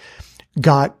with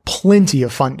got plenty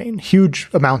of funding, huge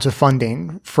amounts of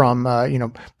funding from,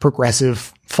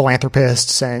 progressive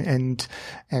philanthropists and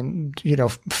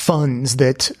funds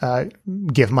that,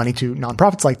 give money to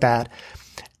nonprofits like that.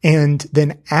 And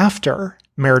then after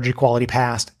marriage equality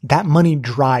passed, that money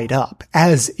dried up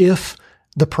as if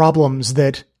the problems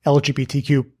that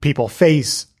LGBTQ people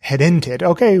face had ended.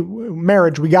 Okay,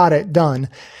 marriage, we got it done.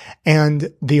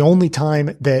 And the only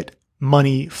time that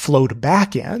money flowed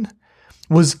back in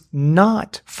was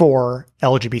not for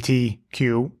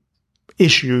LGBTQ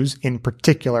issues in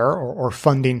particular or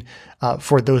funding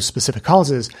for those specific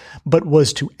causes, but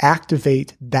was to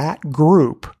activate that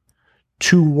group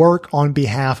to work on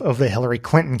behalf of the Hillary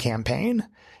Clinton campaign.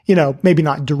 Maybe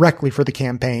not directly for the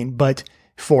campaign, but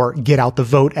for get out the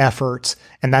vote efforts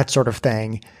and that sort of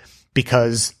thing,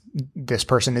 because this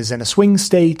person is in a swing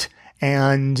state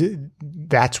and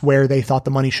that's where they thought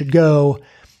the money should go.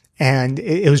 And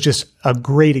it was just a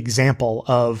great example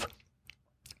of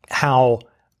how,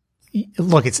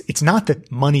 look, it's not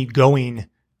that money going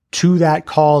to that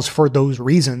cause for those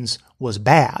reasons was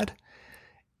bad.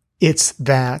 It's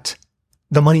that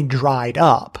the money dried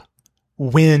up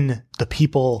when the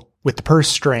people with the purse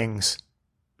strings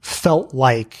felt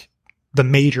like the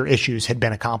major issues had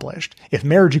been accomplished. If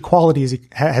marriage equality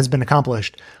has been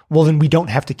accomplished, well, then we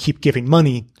don't have to keep giving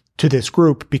money to this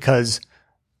group because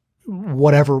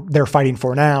whatever they're fighting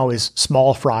for now is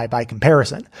small fry by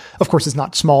comparison. Of course, it's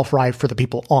not small fry for the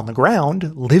people on the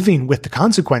ground living with the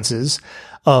consequences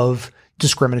of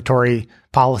discriminatory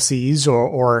policies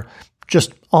or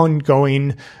just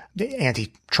ongoing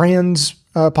anti-trans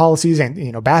policies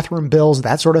and, bathroom bills,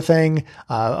 that sort of thing.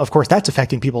 Of course, that's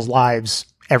affecting people's lives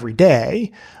every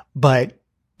day. But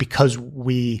because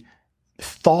we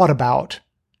thought about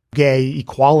gay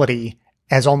equality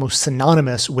as almost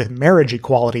synonymous with marriage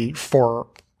equality for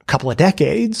a couple of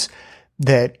decades,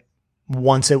 that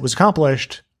once it was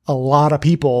accomplished, a lot of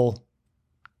people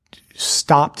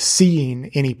stopped seeing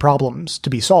any problems to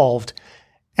be solved,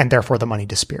 and therefore the money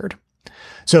disappeared.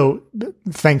 So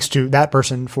thanks to that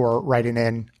person for writing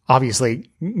in. Obviously,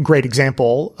 great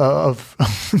example of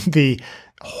the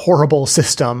horrible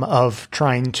system of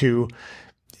trying to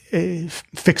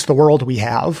fix the world we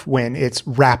have when it's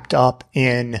wrapped up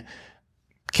in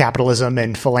capitalism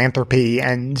and philanthropy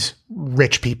and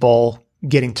rich people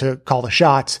getting to call the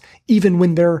shots, even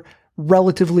when they're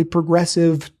relatively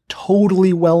progressive,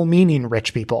 totally well-meaning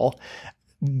rich people.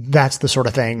 That's the sort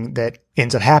of thing that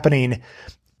ends up happening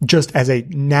just as a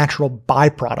natural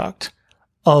byproduct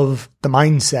of the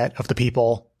mindset of the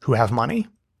people who have money.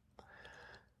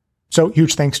 So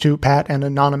huge thanks to Pat and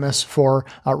Anonymous for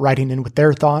writing in with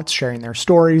their thoughts, sharing their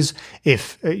stories.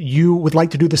 If you would like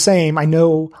to do the same, I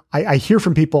know I hear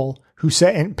from people who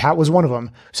say, and Pat was one of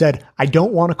them, said, I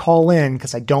don't want to call in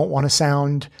because I don't want to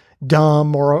sound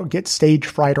dumb or get stage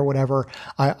fright or whatever.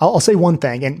 I'll say one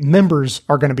thing, and members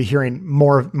are going to be hearing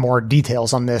more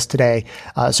details on this today.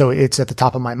 So it's at the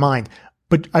top of my mind,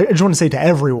 but I just want to say to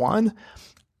everyone,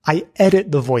 I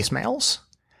edit the voicemails.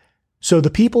 So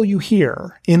the people you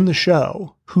hear in the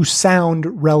show who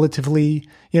sound relatively,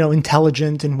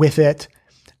 intelligent and with it,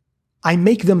 I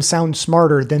make them sound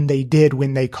smarter than they did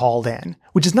when they called in,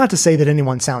 which is not to say that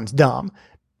anyone sounds dumb.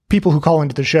 People who call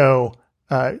into the show,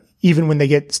 even when they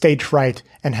get stage fright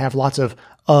and have lots of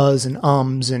uhs and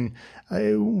ums and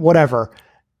whatever,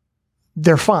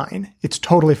 they're fine. It's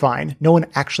totally fine. No one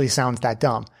actually sounds that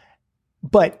dumb.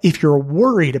 But if you're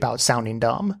worried about sounding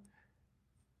dumb,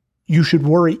 you should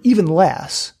worry even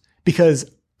less because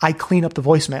I clean up the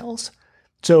voicemails.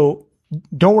 So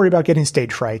don't worry about getting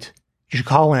stage fright. You should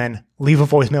call in, leave a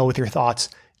voicemail with your thoughts.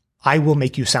 I will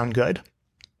make you sound good.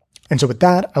 And so with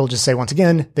that, I will just say once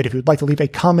again that if you would like to leave a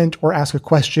comment or ask a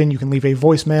question, you can leave a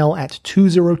voicemail at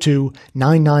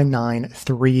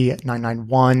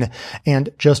 202-999-3991. And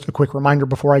just a quick reminder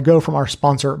before I go from our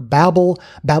sponsor, Babbel.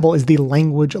 Babbel is the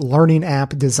language learning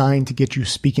app designed to get you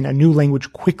speaking a new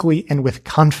language quickly and with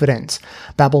confidence.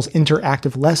 Babbel's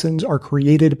interactive lessons are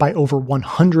created by over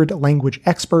 100 language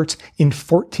experts in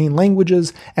 14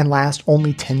 languages and last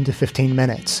only 10 to 15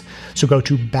 minutes. So go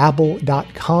to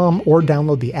Babbel.com or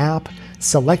download the app,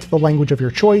 select the language of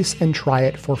your choice, and try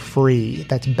it for free.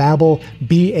 That's Babbel,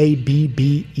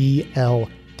 Babbel.com.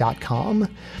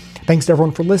 Thanks to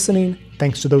everyone for listening.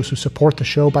 Thanks to those who support the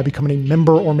show by becoming a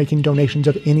member or making donations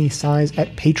of any size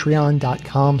at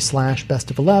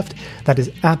patreon.com/bestoftheleft. That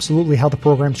is absolutely how the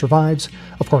program survives.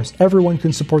 Of course, everyone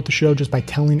can support the show just by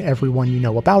telling everyone you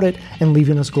know about it and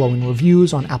leaving us glowing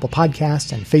reviews on Apple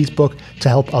Podcasts and Facebook to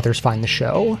help others find the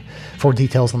show. For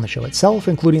details on the show itself,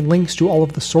 including links to all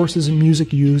of the sources and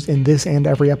music used in this and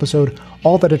every episode,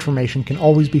 all that information can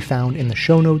always be found in the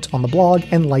show notes on the blog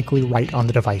and likely right on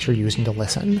the device you're using to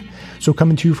listen. So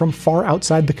coming to you from far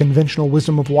outside the conventional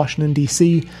wisdom of Washington,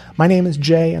 D.C., my name is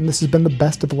Jay, and this has been the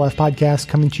Best of the Left podcast,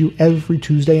 coming to you every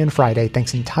Tuesday and Friday,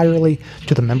 thanks entirely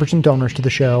to the members and donors to the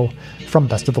show from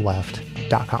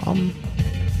bestoftheleft.com.